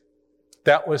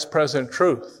 That was present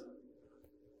truth.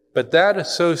 But that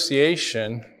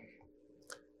association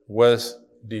was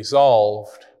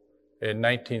dissolved in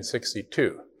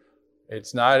 1962.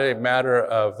 It's not a matter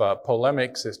of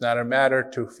polemics. It's not a matter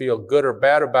to feel good or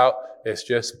bad about. It's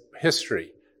just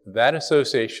history. That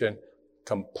association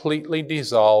completely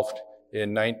dissolved in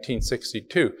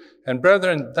 1962. And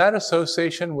brethren, that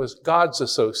association was God's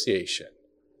association.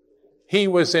 He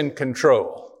was in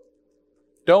control.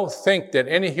 Don't think that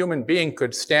any human being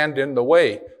could stand in the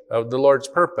way of the Lord's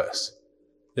purpose.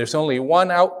 There's only one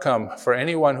outcome for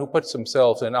anyone who puts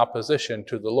themselves in opposition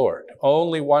to the Lord.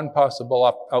 Only one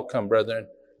possible outcome, brethren.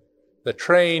 The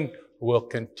train will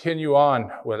continue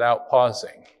on without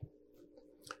pausing.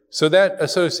 So that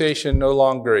association no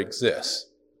longer exists.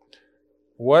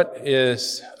 What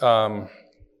are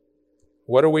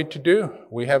we to do?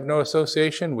 We have no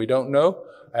association. We don't know.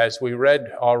 As we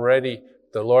read already,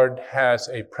 the Lord has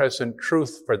a present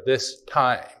truth for this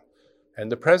time. And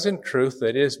the present truth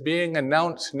that is being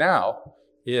announced now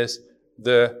is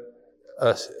the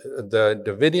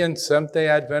Davidian Seventh-day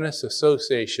Adventist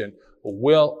Association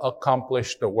will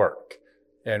accomplish the work.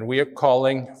 And we are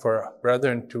calling for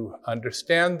brethren to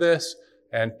understand this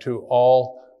and to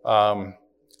all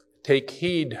take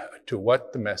heed to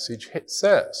what the message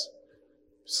says.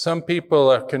 Some people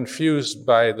are confused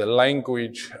by the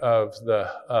language of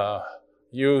the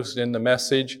used in the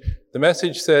message. The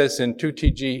message says in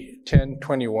 2TG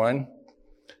 1021,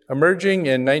 emerging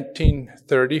in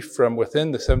 1930 from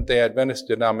within the Seventh-day Adventist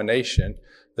denomination,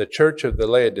 the Church of the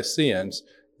Laodiceans,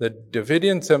 the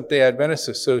Davidian Seventh-day Adventist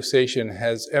Association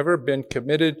has ever been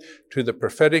committed to the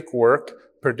prophetic work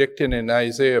predicted in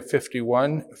Isaiah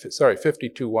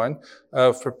 52:1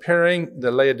 of preparing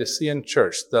the Laodicean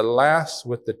church, the last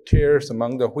with the tares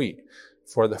among the wheat,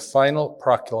 for the final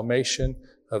proclamation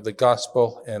of the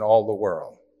gospel in all the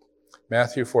world.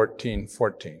 Matthew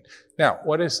 14:14. Now,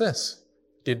 what is this?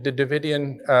 Did the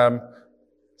Davidian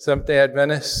Seventh-day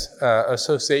Adventist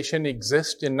Association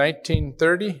exist in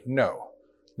 1930? No.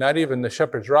 Not even the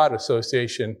Shepherd's Rod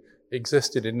Association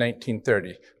existed in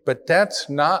 1930. But that's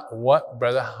not what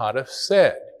Brother Houteff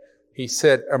said. He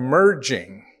said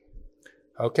emerging.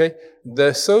 Okay? The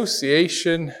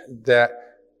association that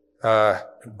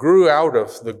grew out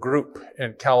of the group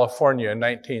in California in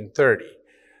 1930.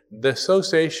 The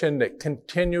association that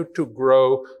continued to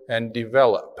grow and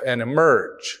develop and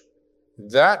emerge.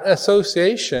 That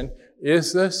association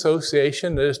is the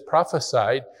association that is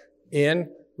prophesied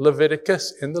in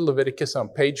Leviticus on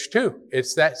page 2.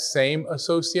 It's that same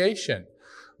association.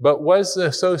 But was the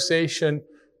association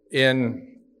in,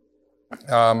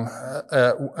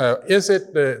 is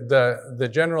it the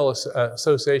General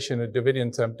Association of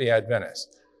Davidian Seventh-day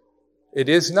Adventists? It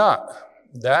is not.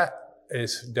 That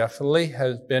is definitely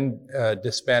has been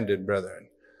disbanded, brethren.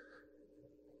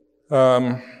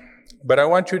 But I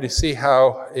want you to see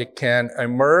how it can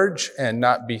emerge and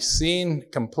not be seen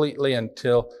completely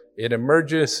until it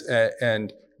emerges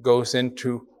and goes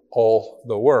into all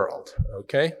the world,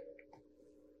 okay?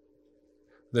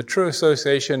 The true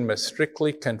association must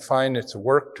strictly confine its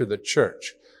work to the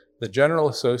church. The General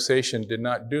Association did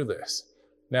not do this.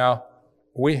 Now,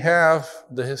 we have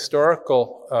the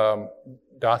historical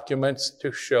documents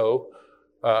to show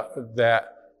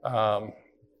that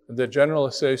the General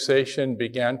Association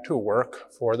began to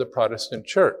work for the Protestant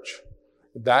church.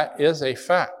 That is a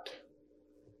fact.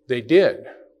 They did.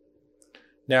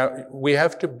 Now, we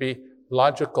have to be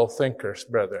logical thinkers,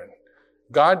 brethren.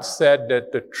 God said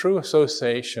that the true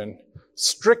association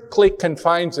strictly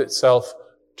confines itself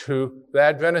to the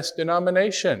Adventist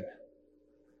denomination.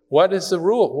 What is the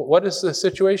rule? What is the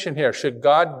situation here? Should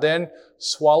God then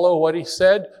swallow what he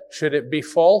said? Should it be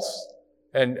false?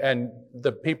 And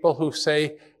the people who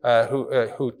say,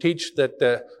 who teach that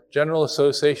the General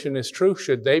Association is true,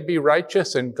 should they be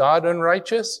righteous and God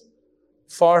unrighteous?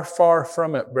 Far, far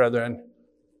from it, brethren.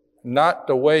 Not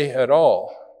the way at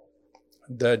all.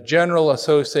 The General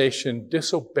Association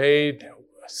disobeyed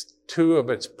two of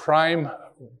its prime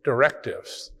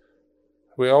directives.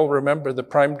 We all remember the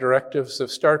prime directives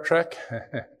of Star Trek.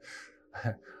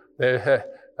 The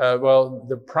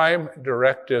prime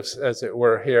directives, as it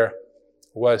were here,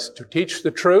 was to teach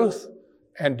the truth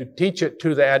and to teach it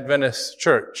to the Adventist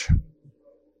church.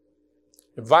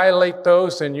 You violate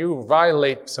those and you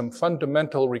violate some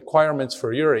fundamental requirements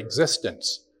for your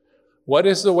existence. What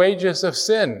is the wages of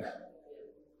sin?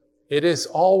 It has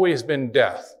always been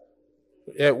death.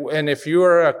 And if you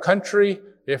are a country,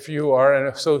 if you are an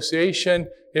association,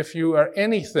 if you are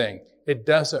anything, it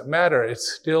doesn't matter.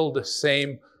 It's still the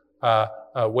same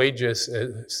wages.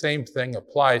 Same thing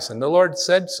applies. And the Lord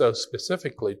said so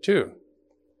specifically too.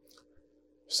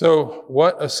 So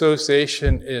what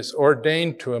association is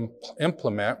ordained to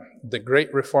implement the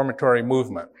Great Reformatory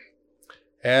Movement?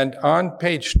 And on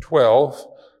page 12,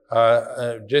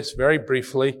 just very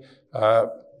briefly,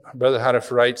 Brother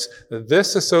Houteff writes,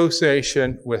 this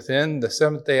association within the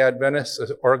Seventh-day Adventist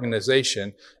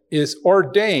organization is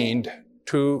ordained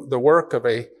to the work of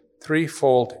a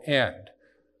threefold end.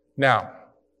 Now,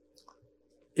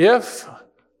 if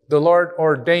the Lord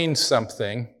ordains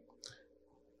something,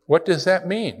 what does that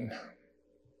mean?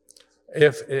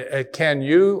 Can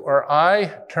you or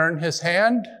I turn his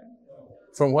hand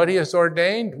from what he has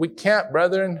ordained? We can't,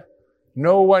 brethren.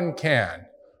 No one can.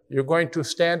 You're going to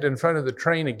stand in front of the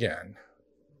train again.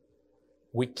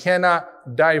 We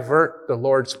cannot divert the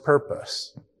Lord's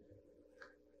purpose.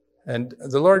 And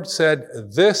the Lord said,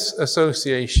 this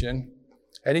association,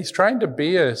 and he's trying to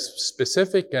be as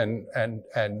specific and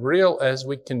real as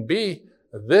we can be,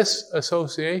 this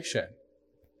association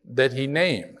that he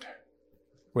named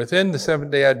within the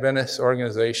Seventh-day Adventist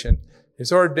organization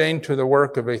is ordained to the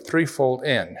work of a threefold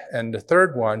end. And the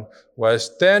third one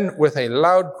was, then with a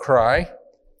loud cry,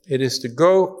 it is to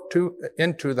go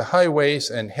into the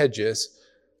highways and hedges,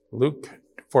 Luke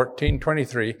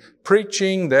 14:23,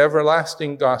 preaching the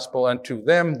everlasting gospel unto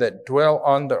them that dwell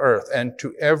on the earth, and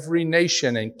to every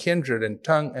nation and kindred and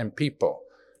tongue and people,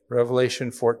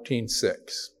 Revelation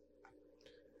 14:6.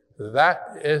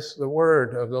 That is the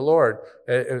word of the Lord.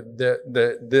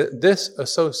 This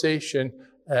association,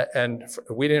 and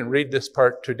we didn't read this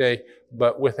part today,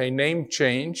 but with a name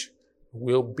change,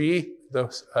 will be the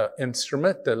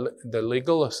instrument, the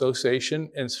legal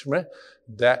association instrument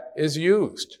that is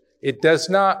used. It is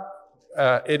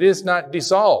not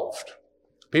dissolved.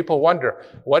 People wonder,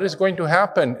 what is going to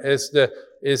happen? Is the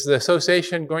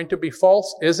association going to be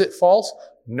false? Is it false?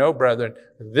 No, brethren.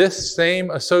 This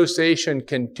same association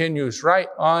continues right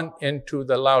on into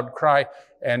the loud cry,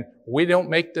 and we don't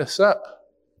make this up.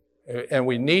 And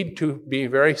we need to be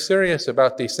very serious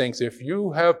about these things. If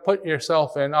you have put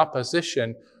yourself in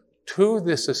opposition to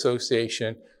this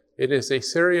association, it is a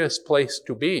serious place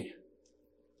to be.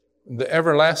 The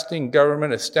everlasting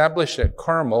government established at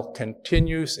Carmel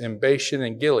continues in Bashan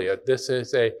and Gilead. This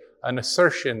is an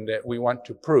assertion that we want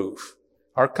to prove.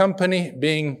 Our company,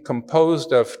 being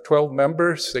composed of 12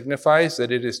 members, signifies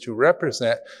that it is to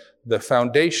represent the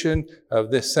foundation of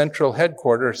this central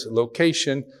headquarters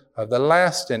location of the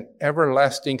last and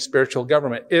everlasting spiritual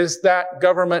government. Is that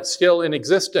government still in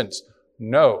existence?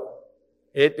 No.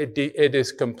 It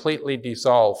is completely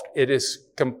dissolved. It is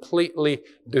completely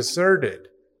deserted.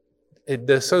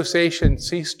 The association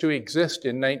ceased to exist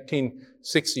in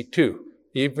 1962,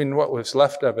 even what was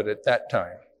left of it at that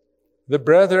time. The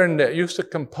brethren that used to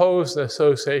compose the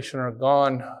association are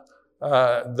gone.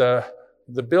 The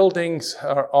buildings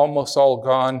are almost all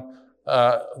gone.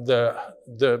 The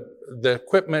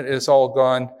equipment is all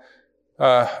gone.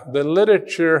 The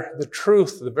literature, the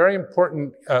truth, the very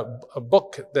important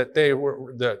book that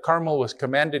the Carmel was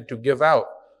commanded to give out.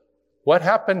 What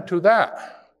happened to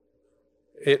that?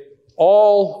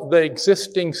 All the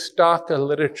existing stock of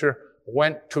literature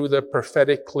went to the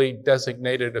prophetically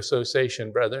designated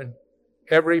association, brethren.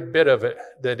 Every bit of it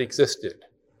that existed.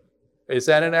 Is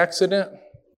that an accident?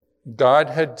 God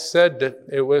had said that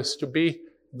it was to be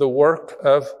the work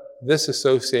of this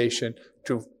association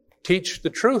to teach the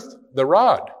truth, the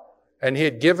rod. And he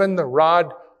had given the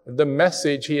rod the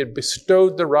message, he had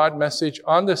bestowed the rod message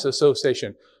on this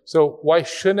association. So why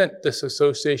shouldn't this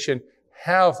association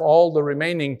have all the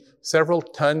remaining several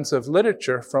tons of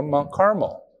literature from Mount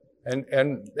Carmel?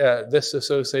 And this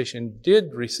association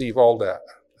did receive all that.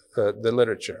 the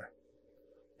literature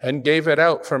and gave it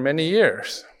out for many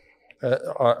years.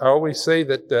 I always say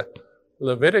that the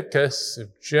Leviticus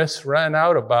just ran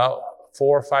out about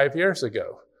 4 or 5 years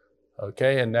ago.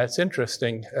 Okay, and that's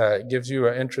interesting. It gives you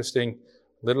an interesting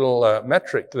little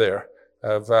metric there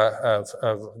of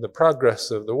the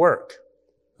progress of the work.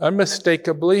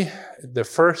 Unmistakably, the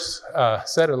first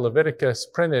set of Leviticus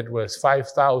printed was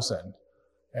 5,000.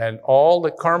 And all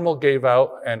that Carmel gave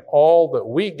out and all that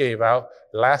we gave out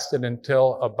lasted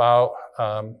until about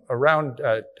around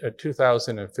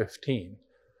 2015.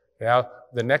 Now,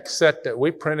 the next set that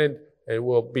we printed, it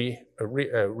will be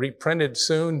reprinted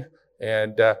soon,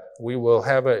 and we will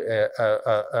have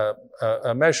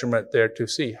a measurement there to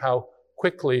see how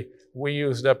quickly we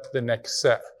used up the next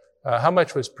set. How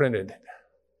much was printed?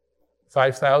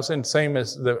 5,000, same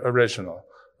as the original.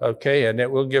 Okay, and it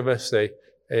will give us a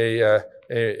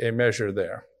measure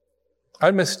there.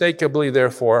 Unmistakably,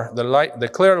 therefore, the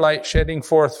clear light shedding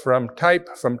forth from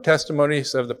type, from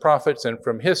testimonies of the prophets, and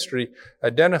from history,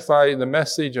 identify the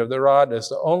message of the rod as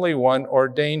the only one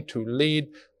ordained to lead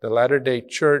the latter-day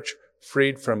church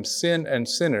freed from sin and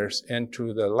sinners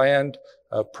into the land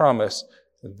of promise,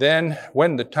 then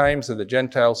when the times of the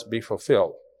Gentiles be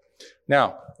fulfilled.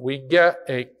 Now, we get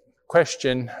a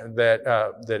question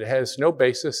that has no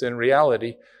basis in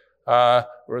reality. The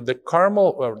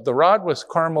rod was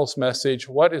Carmel's message.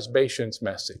 What is Bashan's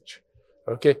message?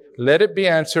 Okay, let it be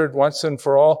answered once and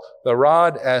for all. The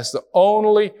rod as the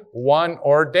only one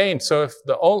ordained. So if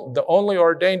the only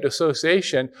ordained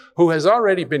association who has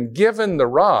already been given the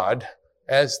rod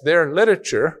as their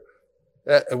literature,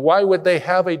 why would they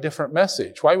have a different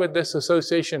message? Why would this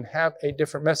association have a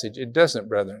different message? It doesn't,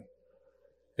 brethren.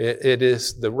 It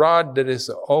is the rod that is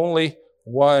the only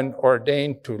one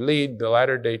ordained to lead the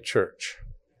latter-day church.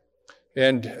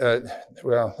 And,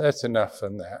 well, that's enough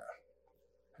on that.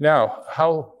 Now,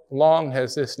 how long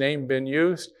has this name been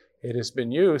used? It has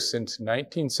been used since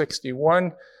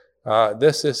 1961.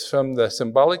 This is from the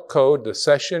Symbolic Code, the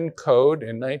Session Code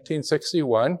in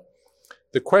 1961.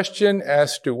 The question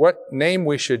as to what name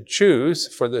we should choose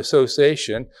for the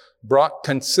association brought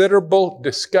considerable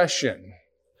discussion.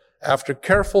 After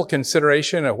careful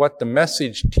consideration of what the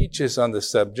message teaches on the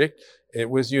subject, it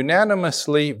was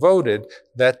unanimously voted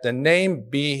that the name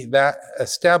be that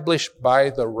established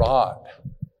by the rod.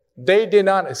 They did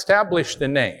not establish the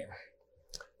name.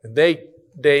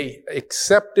 They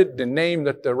accepted the name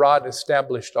that the rod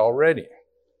established already.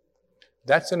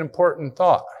 That's an important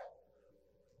thought.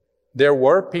 There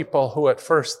were people who at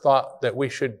first thought that we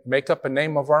should make up a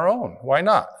name of our own. Why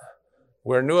not?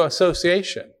 We're a new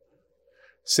association.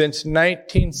 Since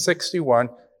 1961,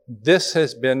 this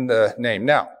has been the name.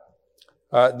 Now,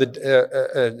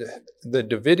 the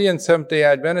Davidian Seventh-day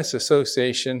Adventist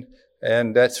Association,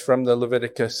 and that's from the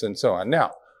Leviticus and so on.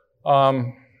 Now,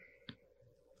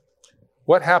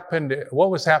 what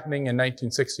was happening in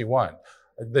 1961?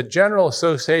 The General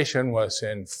Association was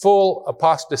in full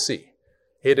apostasy.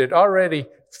 It had already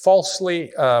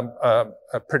falsely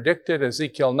predicted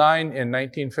Ezekiel 9 in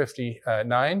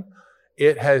 1959.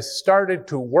 It has started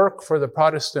to work for the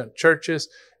Protestant churches.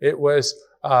 It was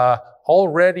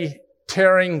already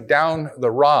tearing down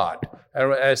the rod.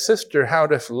 And as Sister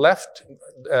Howdiff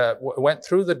went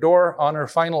through the door on her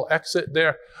final exit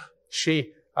there,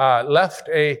 she left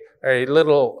a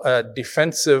little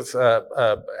defensive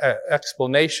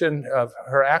explanation of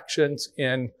her actions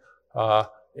in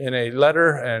a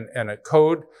letter and a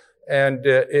code. And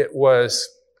it was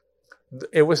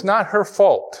not her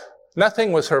fault.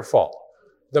 Nothing was her fault.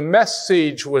 The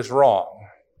message was wrong.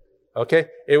 Okay?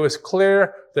 It was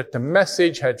clear that the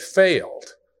message had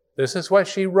failed. This is what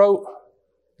she wrote.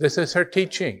 This is her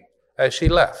teaching as she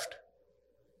left.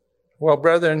 Well,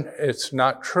 brethren, it's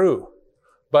not true.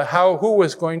 But who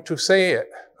was going to say it?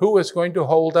 Who was going to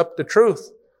hold up the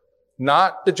truth?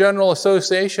 Not the General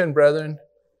Association, brethren.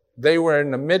 They were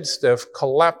in the midst of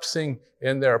collapsing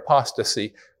in their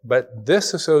apostasy. But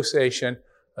this association,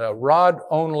 a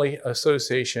rod-only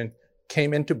association,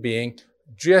 came into being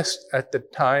just at the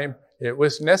time it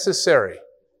was necessary.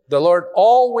 The Lord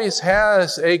always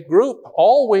has a group,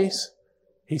 always.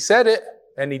 He said it,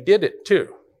 and He did it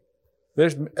too.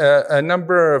 There's a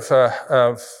number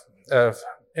of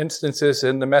instances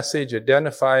in the message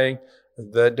identifying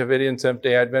the Davidian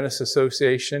Seventh-day Adventist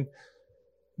Association.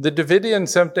 The Davidian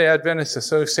Seventh-day Adventist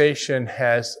Association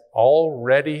has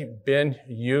already been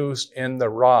used in the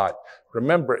rod.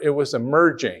 Remember, it was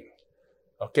emerging.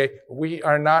 Okay, we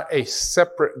are not a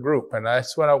separate group, and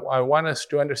that's what I want us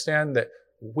to understand, that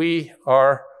we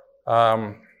are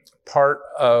part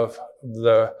of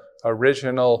the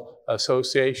original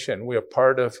Association. We are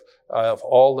part of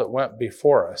all that went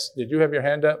before us. Did you have your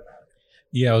hand up?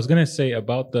 Yeah, I was going to say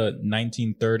about the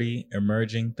 1930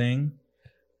 emerging thing.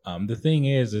 The thing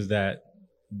is that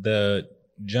the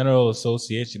General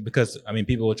Association, because, I mean,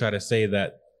 people will try to say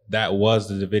that was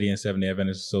the Davidian Seventh-day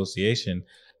Adventist Association,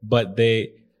 but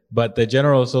the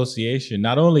General Association,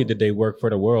 not only did they work for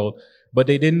the world, but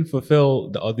they didn't fulfill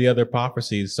the other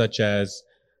prophecies, such as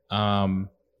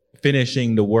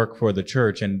finishing the work for the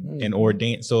church and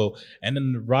ordain. So, and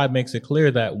then Rod makes it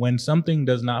clear that when something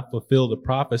does not fulfill the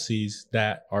prophecies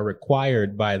that are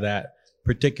required by that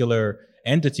particular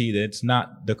entity, that it's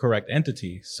not the correct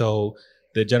entity. So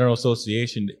the General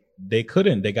Association, they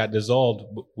got dissolved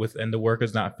and the work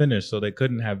is not finished. So they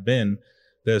couldn't have been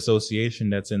the association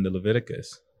that's in the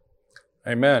Leviticus.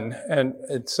 Amen.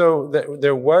 And so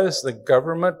there was the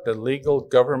government, the legal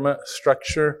government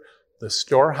structure, the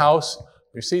storehouse.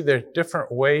 You see, there are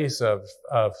different ways of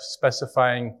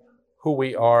specifying who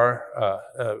we are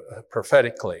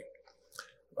prophetically.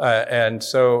 And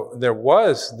so there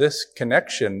was this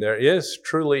connection. There is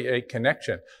truly a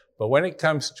connection. But when it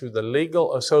comes to the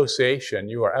legal association,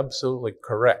 you are absolutely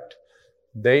correct.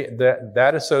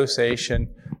 That association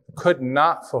could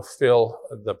not fulfill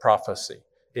the prophecy.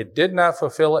 It did not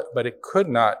fulfill it, but it could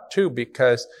not too,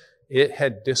 because it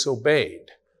had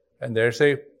disobeyed. And there's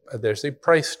a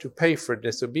price to pay for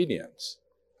disobedience.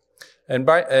 And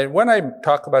when I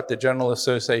talk about the General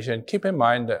Association, keep in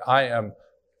mind that I am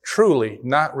truly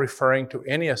not referring to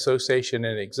any association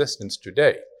in existence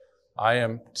today.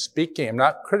 I'm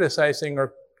not criticizing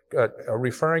or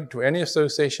referring to any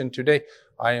association today.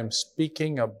 I am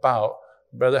speaking about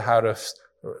Brother Houteff's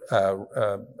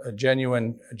a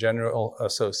genuine general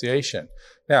association.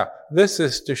 Now, this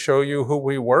is to show you who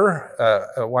we were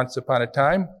once upon a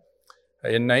time.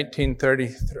 In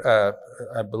 1930,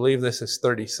 I believe this is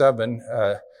 37,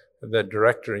 the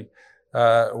directory,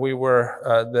 we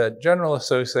were the General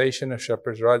Association of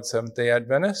Shepherd's Rod Seventh-day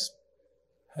Adventists.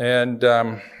 And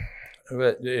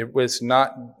it was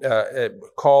not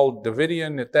called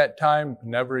Davidian at that time,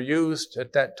 never used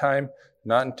at that time.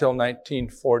 Not until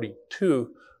 1942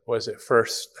 was it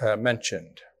first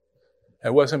mentioned.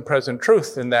 It wasn't present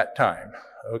truth in that time,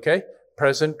 okay?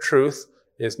 Present truth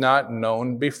is not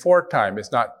known before time.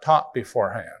 It's not taught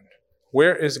beforehand.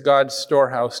 Where is God's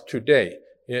storehouse today?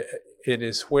 It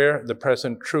is where the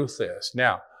present truth is.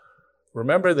 Now,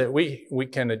 remember that we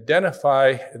can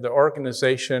identify the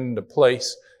organization, the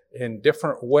place, in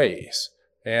different ways.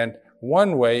 And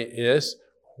one way is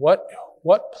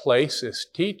what place is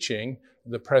teaching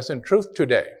the present truth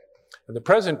today. The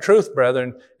present truth,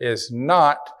 brethren, is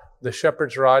not the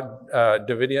Shepherd's Rod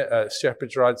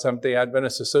Shepherd's Rod Seventh-day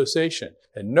Adventist Association,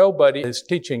 and nobody is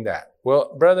teaching that.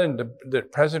 Well, brethren, the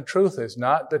present truth is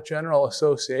not the General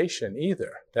Association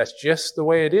either. That's just the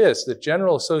way it is. The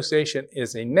General Association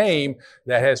is a name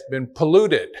that has been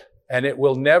polluted, and it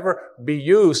will never be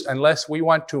used unless we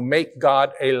want to make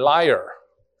God a liar.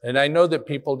 And I know that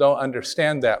people don't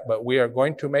understand that, but we are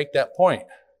going to make that point.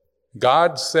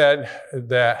 God said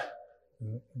that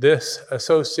this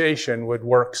association would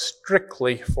work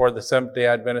strictly for the Seventh-day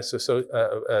Adventist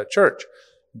Church.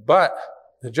 But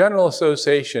the General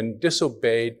Association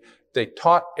disobeyed. They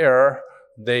taught error.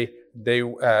 They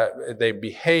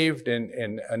behaved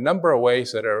in a number of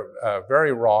ways that are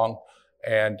very wrong,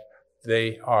 and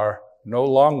they are no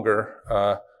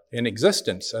longer in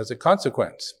existence as a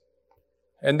consequence.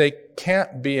 And they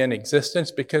can't be in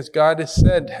existence because God has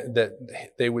said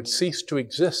that they would cease to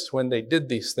exist when they did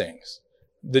these things.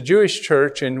 The Jewish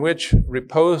church, in which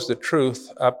reposed the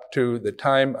truth up to the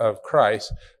time of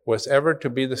Christ, was ever to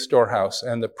be the storehouse,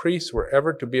 and the priests were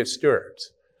ever to be its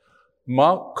stewards.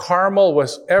 Mount Carmel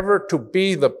was ever to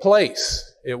be the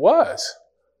place. It was.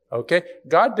 Okay?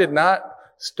 God did not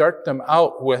start them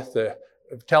out with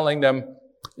telling them,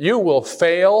 you will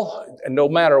fail, and no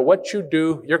matter what you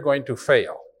do, you're going to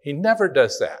fail. He never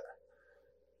does that.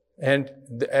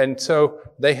 And so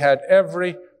they had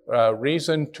every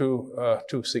reason to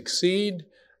succeed.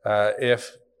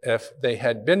 If they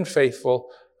had been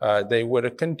faithful, they would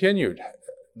have continued.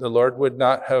 The Lord would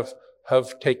not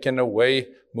have taken away,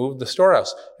 moved the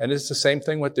storehouse. And it's the same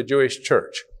thing with the Jewish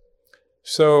church.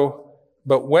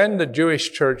 But when the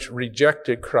Jewish church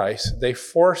rejected Christ, they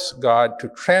forced God to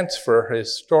transfer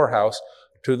his storehouse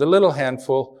to the little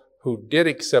handful who did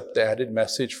accept the added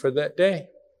message for that day.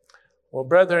 Well,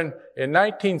 brethren, in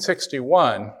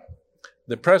 1961,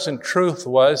 the present truth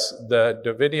was the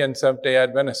Davidian Seventh-day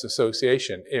Adventist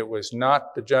Association. It was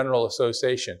not the General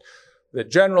Association. The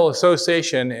General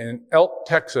Association in Elk,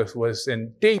 Texas was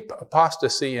in deep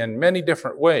apostasy in many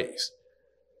different ways.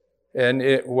 And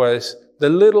it was the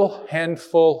little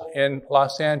handful in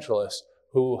Los Angeles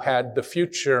who had the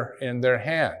future in their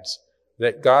hands,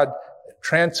 that God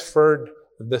transferred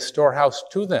the storehouse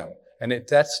to them. And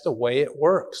that's the way it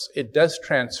works. It does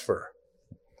transfer.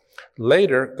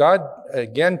 Later, God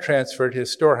again transferred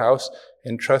his storehouse,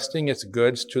 entrusting its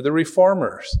goods to the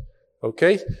reformers.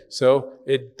 Okay? So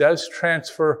it does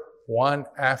transfer one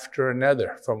after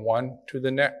another, from one to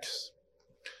the next.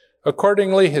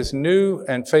 Accordingly, his new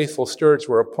and faithful stewards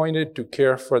were appointed to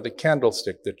care for the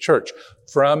candlestick, the church.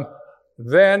 From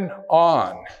then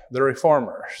on, the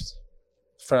reformers.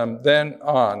 From then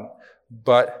on.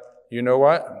 But you know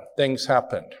what? Things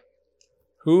happened.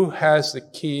 Who has the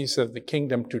keys of the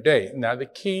kingdom today? Now, the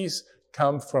keys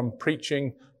come from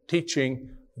teaching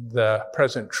the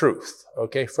present truth,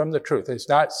 okay, from the truth. It's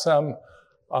not some,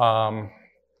 the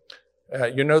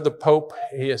Pope,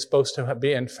 he is supposed to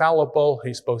be infallible.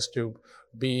 He's supposed to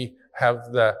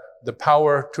have the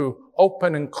power to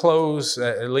open and close,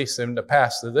 at least in the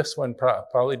past. This one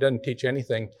probably doesn't teach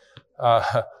anything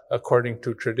according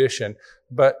to tradition.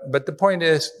 But the point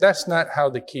is, that's not how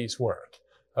the keys work,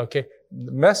 okay?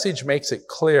 The message makes it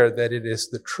clear that it is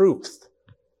the truth,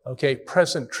 okay,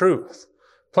 present truth.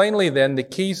 Plainly then, the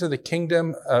keys of the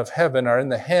kingdom of heaven are in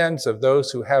the hands of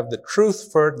those who have the truth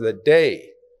for the day.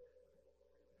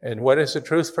 And what is the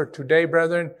truth for today,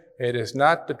 brethren? It is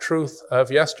not the truth of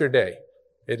yesterday.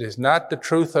 It is not the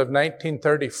truth of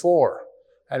 1934.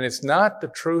 And it's not the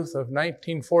truth of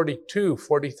 1942,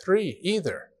 43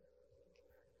 either.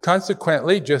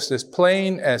 Consequently, just as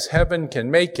plain as heaven can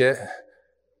make it,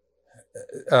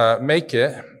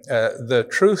 the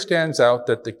truth stands out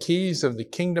that the keys of the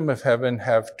kingdom of heaven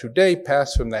have today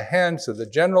passed from the hands of the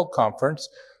General Conference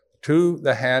to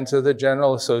the hands of the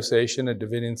General Association of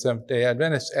Davidian Seventh-day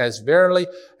Adventists, as verily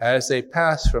as they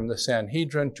passed from the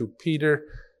Sanhedrin to Peter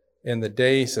in the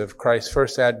days of Christ's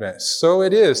first advent. So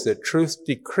it is that truth's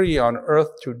decree on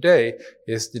earth today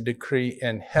is the decree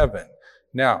in heaven.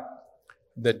 Now,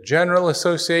 the General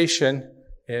Association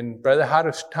in Brother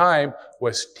Hadif's time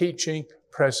was teaching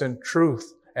present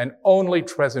truth, and only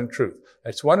present truth.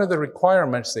 It's one of the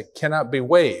requirements that cannot be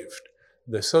waived.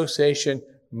 The association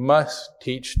must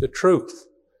teach the truth.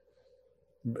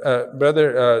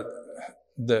 The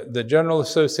General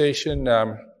Association,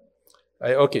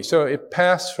 so it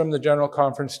passed from the General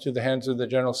Conference to the hands of the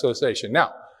General Association.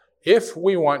 Now, if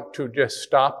we want to just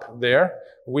stop there,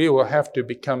 we will have to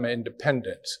become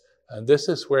independents. And this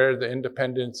is where the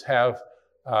independents have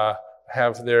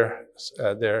their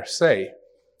say.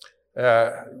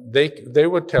 They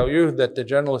will tell you that the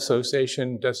General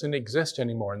Association doesn't exist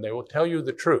anymore, and they will tell you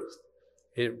the truth.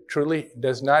 It truly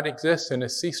does not exist, and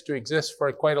has ceased to exist for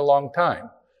quite a long time.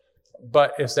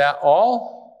 But is that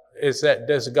all?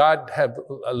 Does God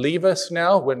leave us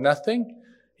now with nothing?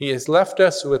 He has left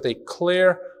us with a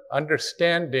clear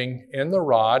understanding in the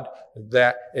rod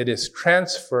that it is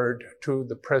transferred to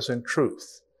the present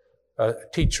truth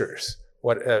teachers.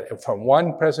 From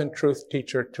one present truth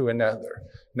teacher to another.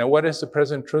 Now, what is the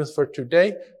present truth for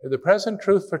today? The present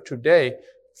truth for today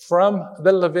from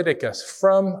the Leviticus,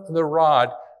 from the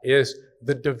rod, is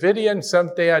the Davidian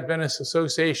Seventh-day Adventist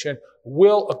Association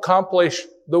will accomplish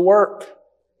the work.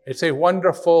 It's a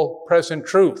wonderful present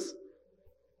truth.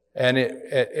 And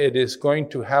it is going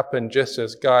to happen just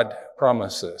as God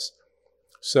promises.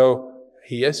 So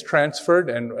he is transferred,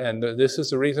 and this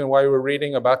is the reason why we're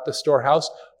reading about the storehouse.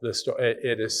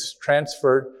 It is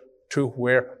transferred to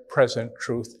where present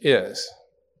truth is.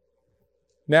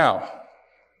 Now,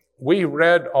 we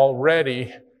read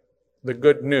already the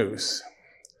good news.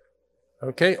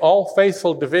 Okay, all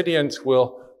faithful Davidians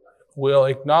will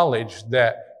acknowledge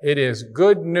that it is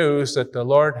good news that the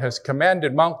Lord has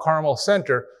commanded Mount Carmel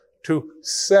Center to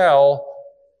sell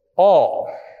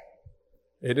all.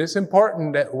 It is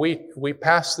important that we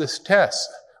pass this test.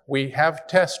 We have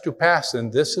tests to pass,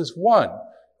 and this is one.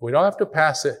 We don't have to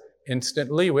pass it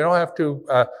instantly. We don't have to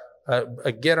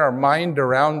get our mind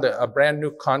around a brand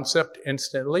new concept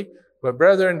instantly. But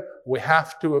brethren, we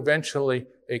have to eventually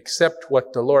accept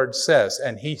what the Lord says.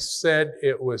 And he said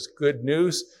it was good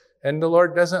news, and the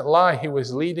Lord doesn't lie. He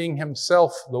was leading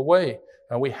himself the way,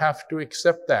 and we have to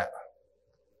accept that.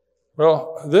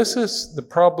 Well, this is the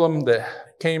problem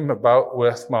that came about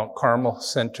with Mount Carmel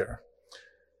Center.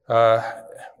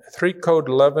 3 Code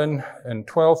 11 and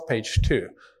 12, page 2.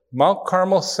 Mount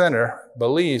Carmel Center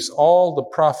believes all the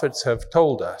prophets have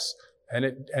told us.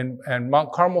 And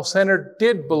Mount Carmel Center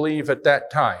did believe at that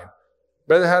time.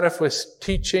 Brother Hadif was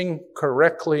teaching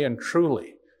correctly and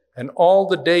truly. And all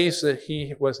the days that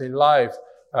he was alive,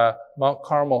 Mount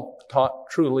Carmel taught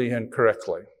truly and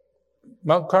correctly.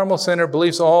 Mount Carmel Center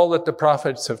believes all that the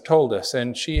prophets have told us,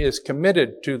 and she is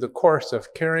committed to the course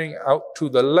of carrying out to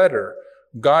the letter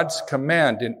God's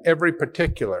command in every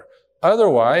particular.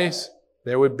 Otherwise,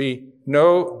 there would be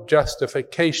no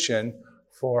justification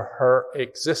for her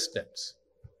existence.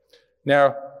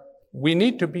 Now, we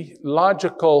need to be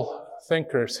logical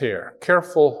thinkers here,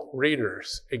 careful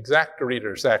readers, exact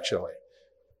readers, actually.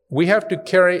 We have to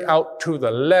carry out to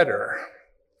the letter.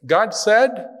 God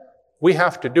said, we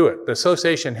have to do it. The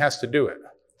association has to do it.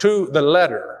 To the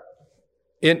letter.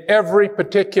 In every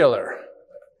particular.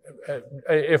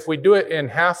 If we do it in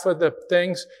half of the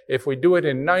things, if we do it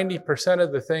in 90%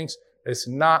 of the things, it's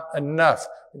not enough.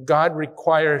 God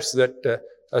requires that the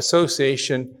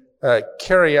association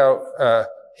carry out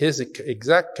his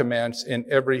exact commands in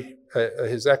every,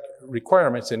 his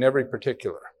requirements in every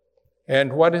particular.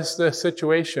 And what is the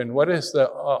situation? What is the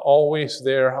always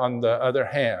there on the other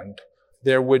hand?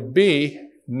 There would be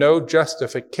no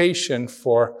justification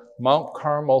for Mount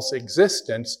Carmel's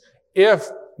existence if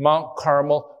Mount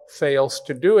Carmel fails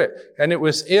to do it. And it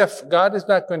was if. God is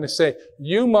not going to say,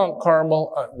 you Mount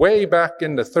Carmel, way back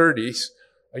in the 30s,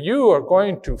 you are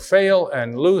going to fail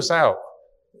and lose out.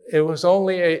 It was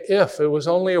only a if. It was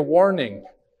only a warning.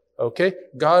 Okay?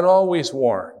 God always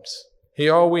warns. He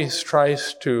always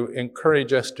tries to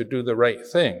encourage us to do the right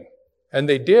thing. And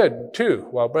they did, too,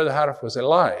 while Brother Houteff was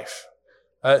alive.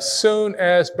 As soon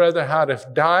as Brother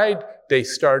Houteff died, they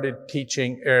started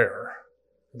teaching error.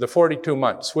 The 42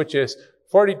 months, which is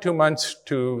 42 months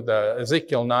to the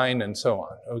Ezekiel 9 and so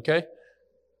on, okay?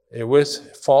 It was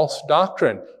false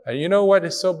doctrine. And you know what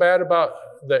is so bad about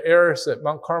the errors that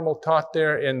Mount Carmel taught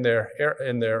there in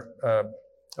their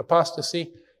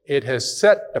apostasy? It has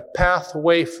set a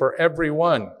pathway for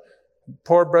everyone.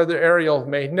 Poor Brother Ariel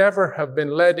may never have been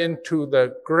led into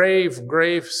the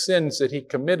grave sins that he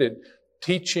committed,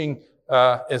 teaching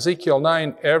Ezekiel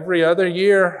 9 every other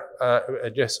year,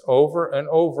 just over and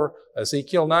over.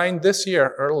 Ezekiel 9 this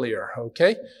year earlier,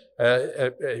 okay?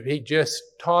 He just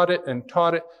taught it and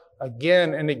taught it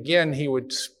again and again. He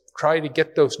would try to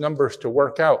get those numbers to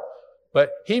work out. But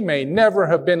he may never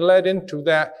have been led into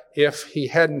that if he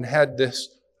hadn't had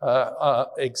this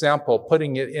example,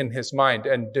 putting it in his mind,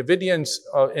 and Davidians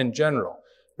in general.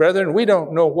 Brethren, we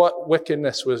don't know what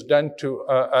wickedness was done to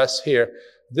us here.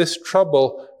 This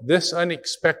trouble, this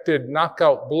unexpected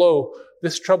knockout blow,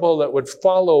 this trouble that would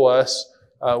follow us,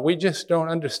 we just don't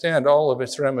understand all of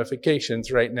its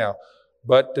ramifications right now.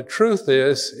 But the truth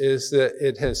is that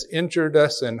it has injured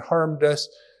us and harmed us,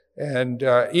 and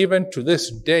even to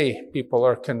this day, people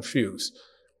are confused.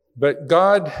 But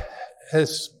God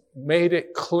has made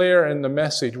it clear in the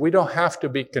message, we don't have to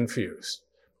be confused.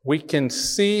 We can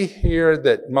see here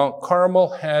that Mount Carmel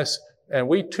has, and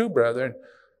we too, brethren,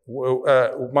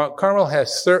 Mount Carmel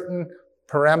has certain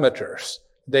parameters.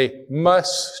 They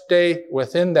must stay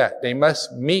within that. They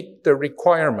must meet the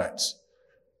requirements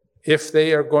if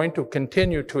they are going to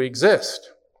continue to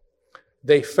exist.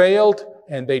 They failed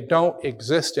and they don't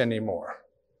exist anymore.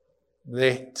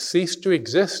 They ceased to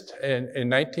exist in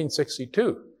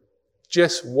 1962.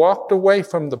 Just walked away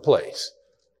from the place.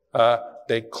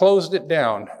 They closed it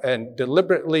down and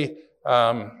deliberately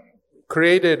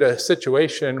created a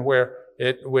situation where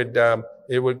it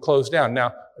would close down.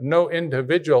 Now, no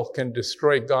individual can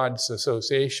destroy God's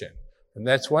association. And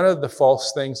that's one of the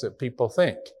false things that people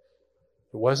think.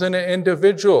 It wasn't an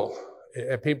individual.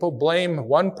 People blame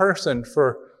one person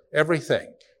for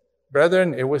everything.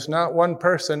 Brethren, it was not one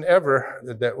person ever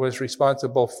that was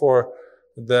responsible for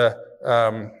the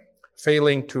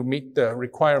failing to meet the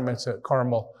requirements at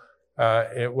Carmel.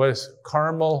 It was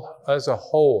Carmel as a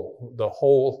whole, the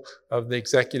whole of the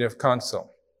executive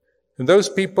council. And those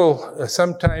people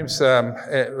sometimes,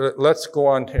 let's go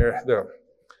on here though.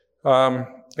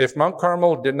 If Mount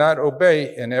Carmel did not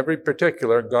obey in every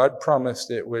particular, God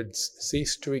promised it would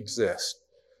cease to exist.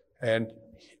 And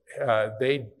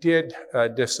they did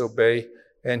disobey,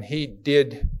 and he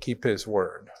did keep his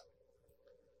word.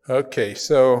 Okay,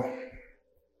 so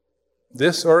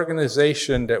this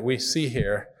organization that we see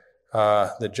here,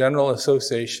 the General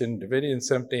Association, Davidian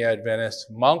Seventh-day Adventists,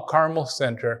 Mount Carmel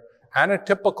Center, and a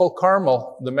typical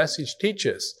Carmel, the message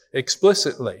teaches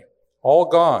explicitly, all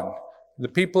gone. The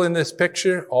people in this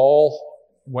picture all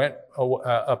went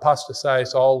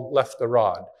apostatized, all left the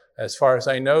rod. As far as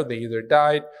I know, they either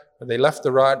died or they left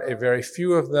the rod. A very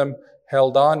few of them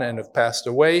held on and have passed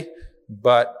away,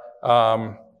 but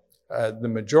the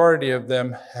majority of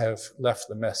them have left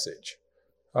the message.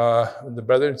 The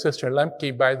brother and sister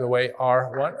Lemke, by the way,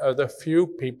 are one of the few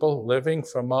people living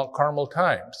from Mount Carmel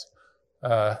times.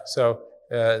 So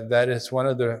that is one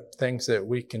of the things that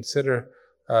we consider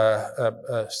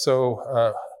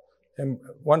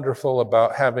wonderful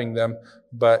about having them,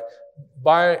 but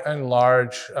by and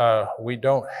large, we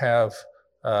don't have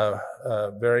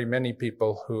very many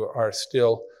people who are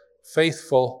still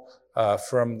faithful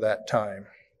from that time.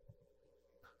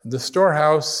 The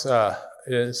storehouse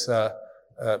is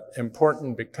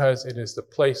important because it is the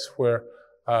place where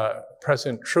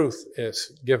present truth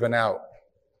is given out.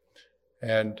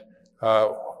 And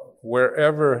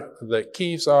wherever the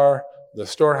keys are, the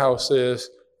storehouse is,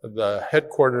 the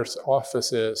headquarters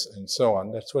office is, and so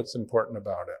on. That's what's important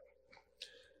about it.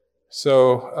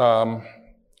 So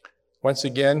once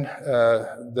again,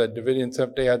 the Davidian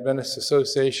Seventh-day Adventist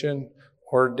Association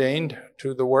ordained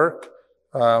to the work.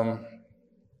 The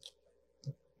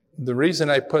reason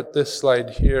I put this slide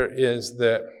here is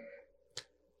that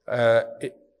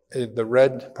the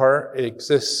red part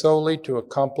exists solely to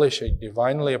accomplish a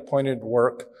divinely appointed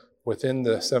work within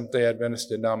the Seventh-day Adventist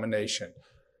denomination.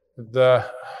 The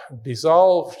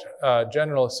dissolved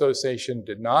General Association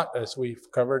did not, as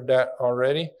we've covered that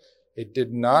already. It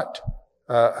did not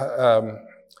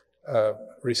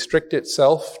restrict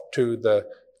itself to the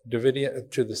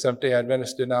Seventh-day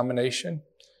Adventist denomination.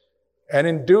 And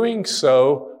in doing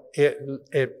so,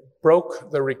 it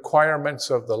broke the requirements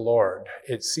of the Lord.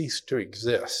 It ceased to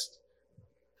exist.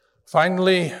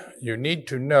 Finally, you need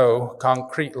to know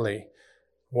concretely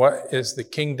what is the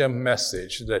kingdom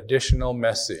message, the additional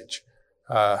message,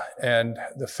 and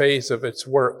the phase of its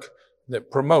work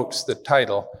that promotes the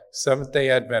title Seventh-day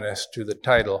Adventist to the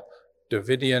title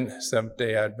Davidian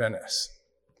Seventh-day Adventist.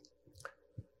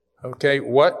 Okay,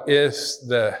 what is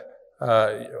the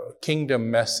kingdom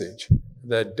message,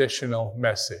 the additional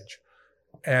message?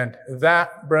 And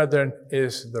that, brethren,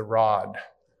 is the rod.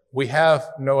 We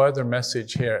have no other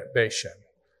message here at Bashan.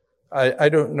 I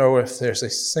don't know if there's a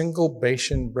single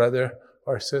Bashan brother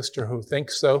or sister who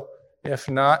thinks so. If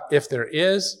not, if there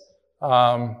is,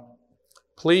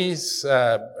 please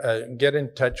get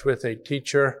in touch with a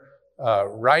teacher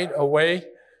right away.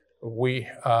 We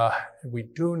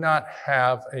do not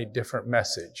have a different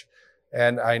message.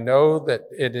 And I know that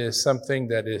it is something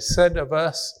that is said of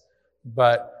us,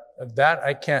 but that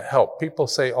I can't help. People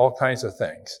say all kinds of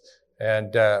things.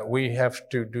 And we have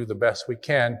to do the best we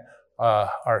can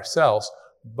ourselves.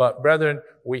 But brethren,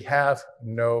 we have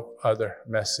no other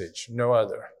message, no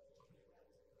other.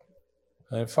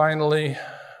 And finally,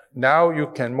 now you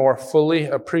can more fully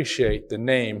appreciate the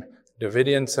name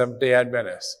Davidian Seventh-day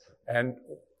Adventist. And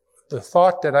the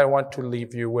thought that I want to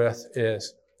leave you with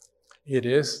is, it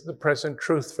is the present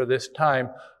truth for this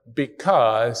time,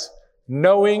 because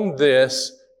knowing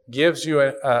this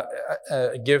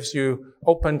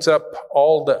opens up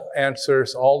all the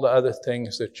answers, all the other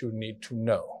things that you need to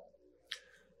know.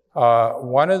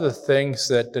 One of the things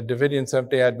that the Davidian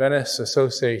Seventh-day Adventist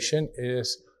Association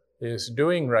is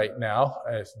doing right now,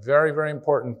 a very, very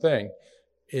important thing,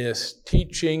 is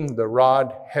teaching the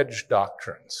rod hedge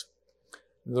doctrines.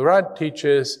 The rod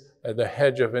teaches the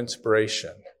hedge of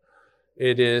inspiration.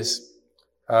 It is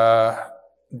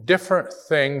different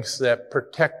things that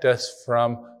protect us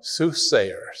from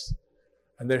soothsayers.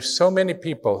 And there's so many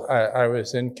people. I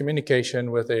was in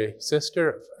communication with a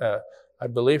sister. I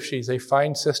believe she's a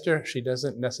fine sister. She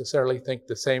doesn't necessarily think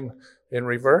the same in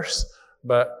reverse,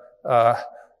 but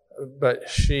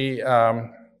she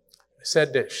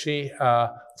said that she,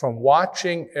 from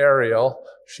watching Ariel,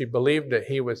 she believed that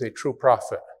he was a true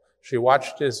prophet. She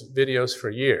watched his videos for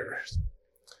years.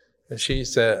 And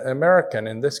she's an American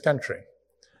in this country.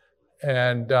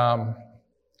 And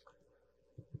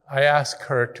I asked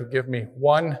her to give me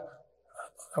one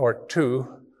or two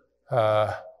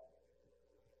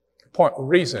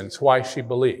reasons why she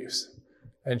believes.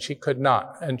 And she could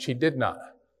not, and she did not.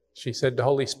 She said the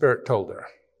Holy Spirit told her.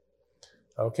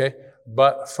 Okay?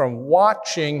 But from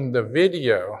watching the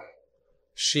video,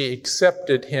 she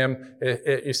accepted him.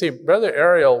 You see, Brother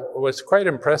Ariel was quite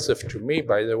impressive to me,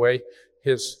 by the way,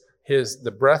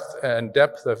 the breadth and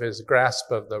depth of his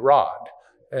grasp of the rod.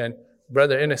 And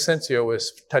Brother Inocencio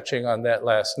was touching on that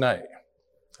last night.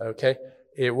 Okay?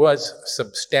 It was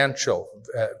substantial,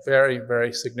 very,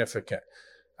 very significant.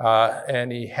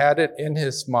 And he had it in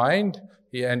his mind,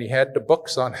 and he had the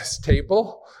books on his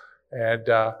table, and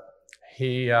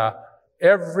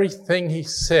everything he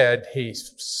said, he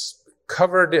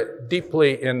covered it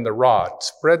deeply in the rod,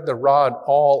 spread the rod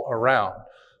all around.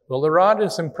 Well, the rod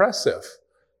is impressive.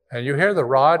 And you hear the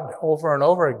rod over and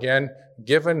over again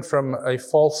given from a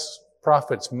false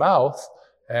prophet's mouth,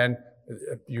 and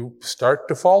you start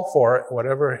to fall for it,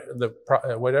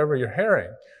 whatever you're hearing.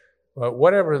 But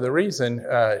whatever the reason,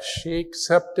 she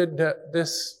accepted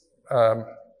this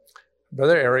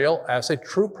Brother Ariel as a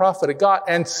true prophet of God,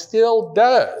 and still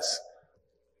does.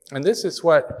 And this is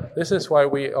why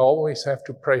we always have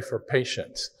to pray for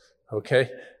patience. Okay,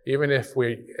 even if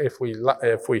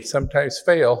we sometimes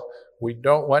fail, we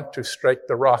don't want to strike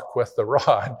the rock with the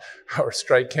rod or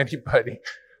strike anybody.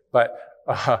 But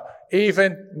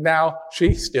even now,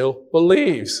 she still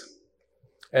believes,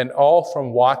 and all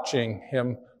from watching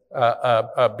him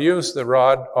abuse the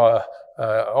rod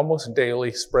almost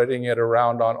daily, spreading it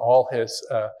around on all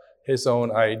his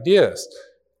own ideas.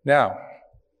 Now,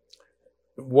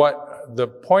 what the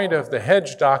point of the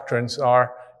hedge doctrines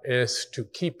are is to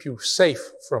keep you safe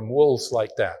from wolves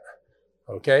like that.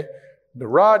 Okay? The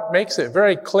rod makes it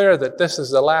very clear that this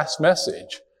is the last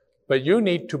message, but you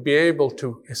need to be able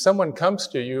to, if someone comes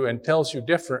to you and tells you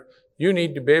different, you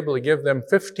need to be able to give them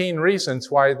 15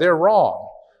 reasons why they're wrong.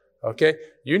 Okay?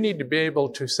 You need to be able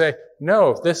to say,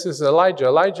 no, this is Elijah.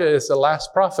 Elijah is the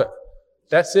last prophet.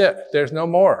 That's it. There's no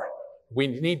more. We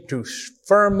need to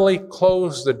firmly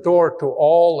close the door to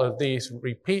all of these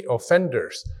repeat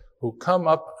offenders who come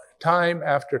up time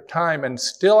after time and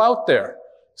still out there,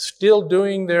 still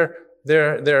doing their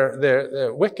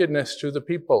wickedness to the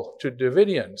people, to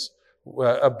Davidians,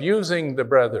 abusing the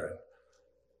brethren.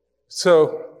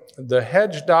 So the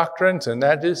hedge doctrines, and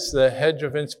that is the hedge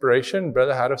of inspiration,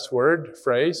 Brother Hadif's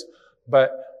phrase,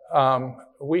 but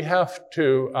we have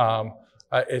to,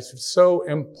 it's so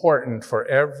important for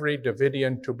every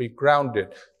Davidian to be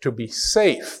grounded, to be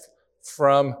safe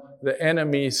from the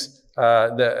enemies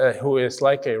who is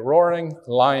like a roaring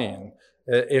lion.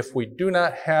 If we do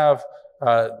not have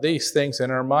these things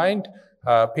in our mind,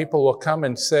 people will come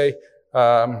and say,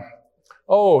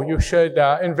 oh, you should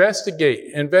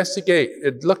investigate.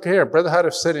 Look here, Brother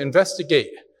Hadif said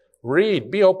investigate,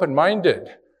 read, be open-minded.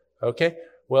 Okay?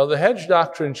 Well, the hedge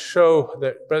doctrines show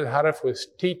that Brother Hadif was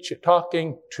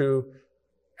talking to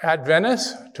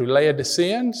Adventists, to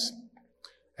Laodiceans,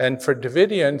 and for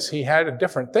Davidians, he had a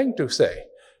different thing to say.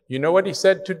 You know what he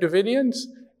said to Davidians?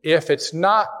 If it's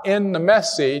not in the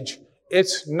message,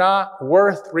 it's not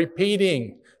worth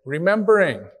repeating,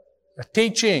 remembering,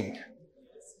 teaching.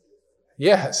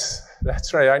 Yes,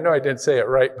 that's right. I know I didn't say it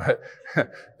right, but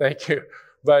thank you.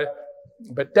 But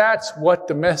that's what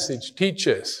the message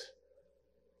teaches.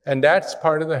 And that's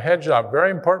part of the hedge doctrine, very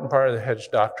important part of the hedge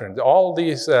doctrine. All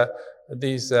these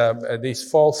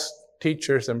false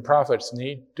teachers and prophets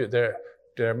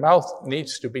their mouth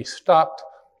needs to be stopped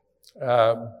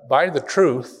by the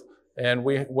truth, and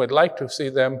we would like to see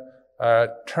them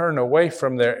turn away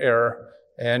from their error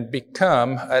and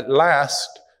become, at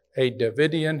last, a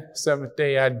Davidian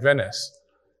Seventh-day Adventist.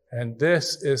 And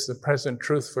this is the present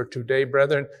truth for today,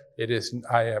 brethren.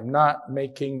 I am not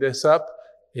making this up.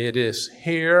 It is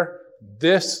here.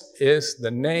 This is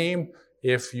the name.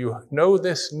 If you know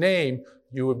this name,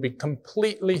 you would be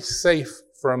completely safe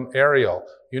from Ariel.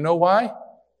 You know why?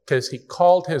 Because he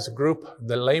called his group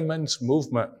the Layman's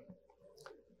Movement.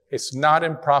 It's not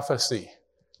in prophecy.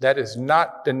 That is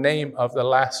not the name of the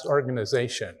last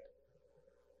organization.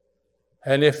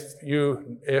 And if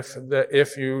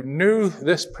you knew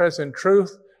this present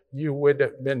truth, you would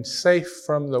have been safe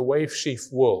from the wave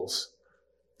sheaf wolves.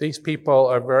 These people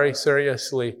are very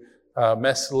seriously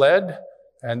misled,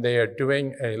 and they are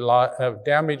doing a lot of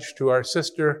damage to our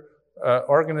sister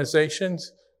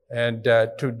organizations and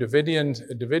to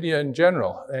Davidia in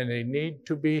general. And they need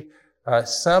to be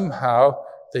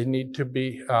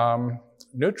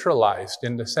neutralized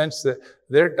in the sense that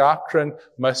their doctrine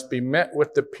must be met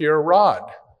with the pure rod,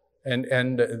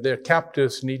 and their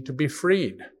captives need to be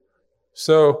freed.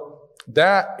 So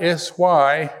that is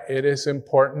why it is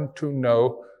important to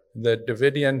know the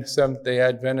Davidian Seventh-day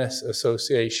Adventist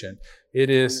Association. It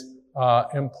is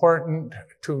important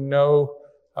to know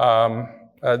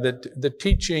the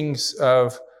teachings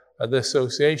of the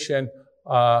association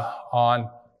on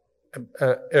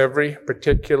every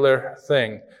particular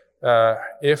thing.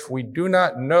 If we do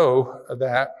not know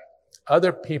that,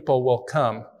 other people will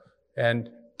come and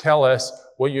tell us,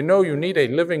 well, you know you need a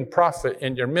living prophet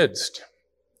in your midst.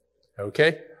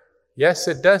 Okay? Yes,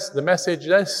 it does. The message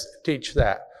does teach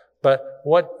that. But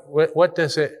what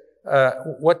does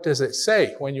it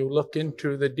say when you look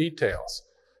into the details?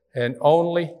 And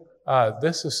only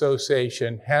this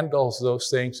association handles those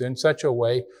things in such a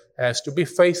way as to be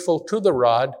faithful to the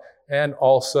rod and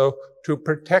also to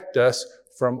protect us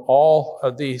from all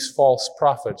of these false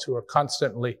prophets who are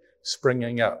constantly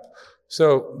springing up.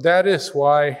 So that is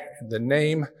why the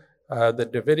name, the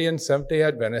Davidian Seventh-day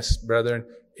Adventist, brethren,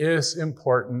 is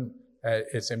important.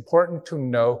 It's important to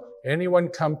know. Anyone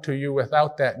come to you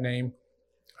without that name,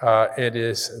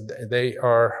 they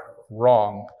are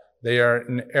wrong. They are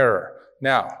in error.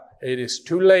 Now, it is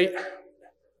too late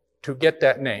to get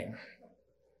that name.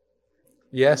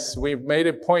 Yes, we've made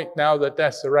a point now that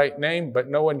that's the right name, but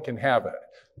no one can have it.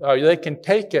 They can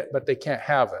take it, but they can't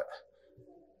have it.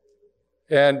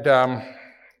 And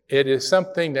it is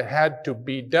something that had to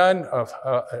be done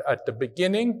at the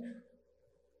beginning,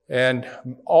 and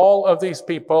all of these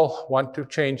people want to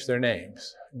change their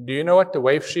names. Do you know what the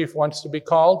Wave Sheaf wants to be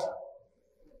called?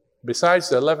 Besides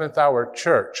the 11th Hour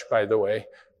Church, by the way,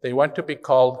 they want to be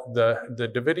called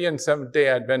the Davidian Seventh-day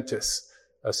Adventist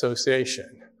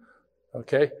Association.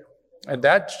 Okay? And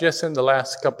that's just in the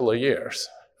last couple of years.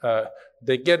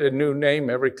 They get a new name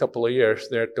every couple of years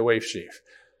there at the Wave Sheaf.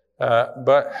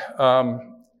 But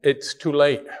it's too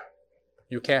late.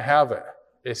 You can't have it.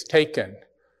 It's taken.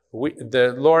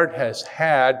 The Lord has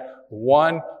had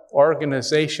one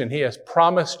organization. He has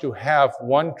promised to have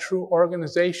one true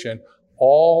organization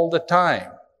all the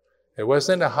time. It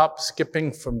wasn't a hop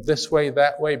skipping from this way,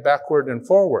 that way, backward and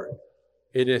forward.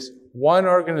 It is one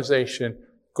organization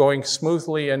going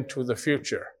smoothly into the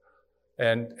future.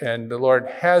 And the Lord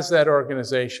has that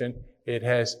organization. It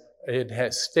has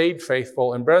stayed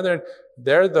faithful. And brethren,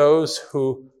 there are those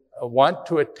who want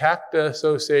to attack the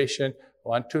association,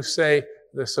 want to say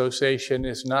the association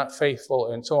is not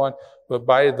faithful and so on. But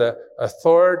by the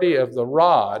authority of the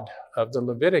rod of the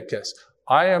Leviticus,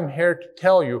 I am here to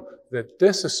tell you that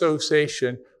this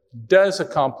association does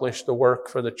accomplish the work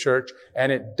for the church,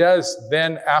 and it does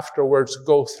then afterwards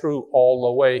go through all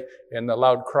the way in the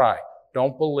loud cry.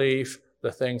 Don't believe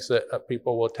the things that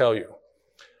people will tell you.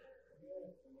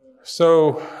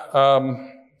 So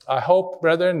I hope,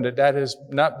 brethren, that has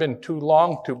not been too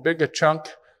long, too big a chunk.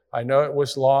 I know it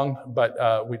was long,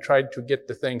 but we tried to get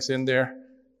the things in there.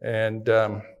 And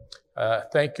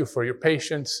thank you for your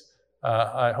patience.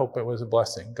 I hope it was a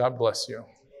blessing. God bless you.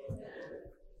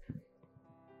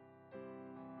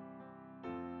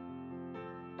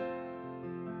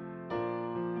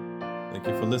 Thank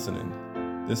you for listening.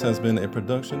 This has been a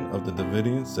production of the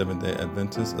Davidian Seventh-day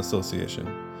Adventist Association.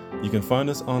 You can find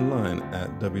us online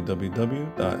at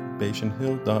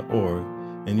www.bationhill.org,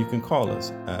 and you can call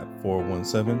us at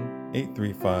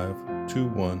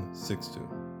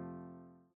 417-835-2162.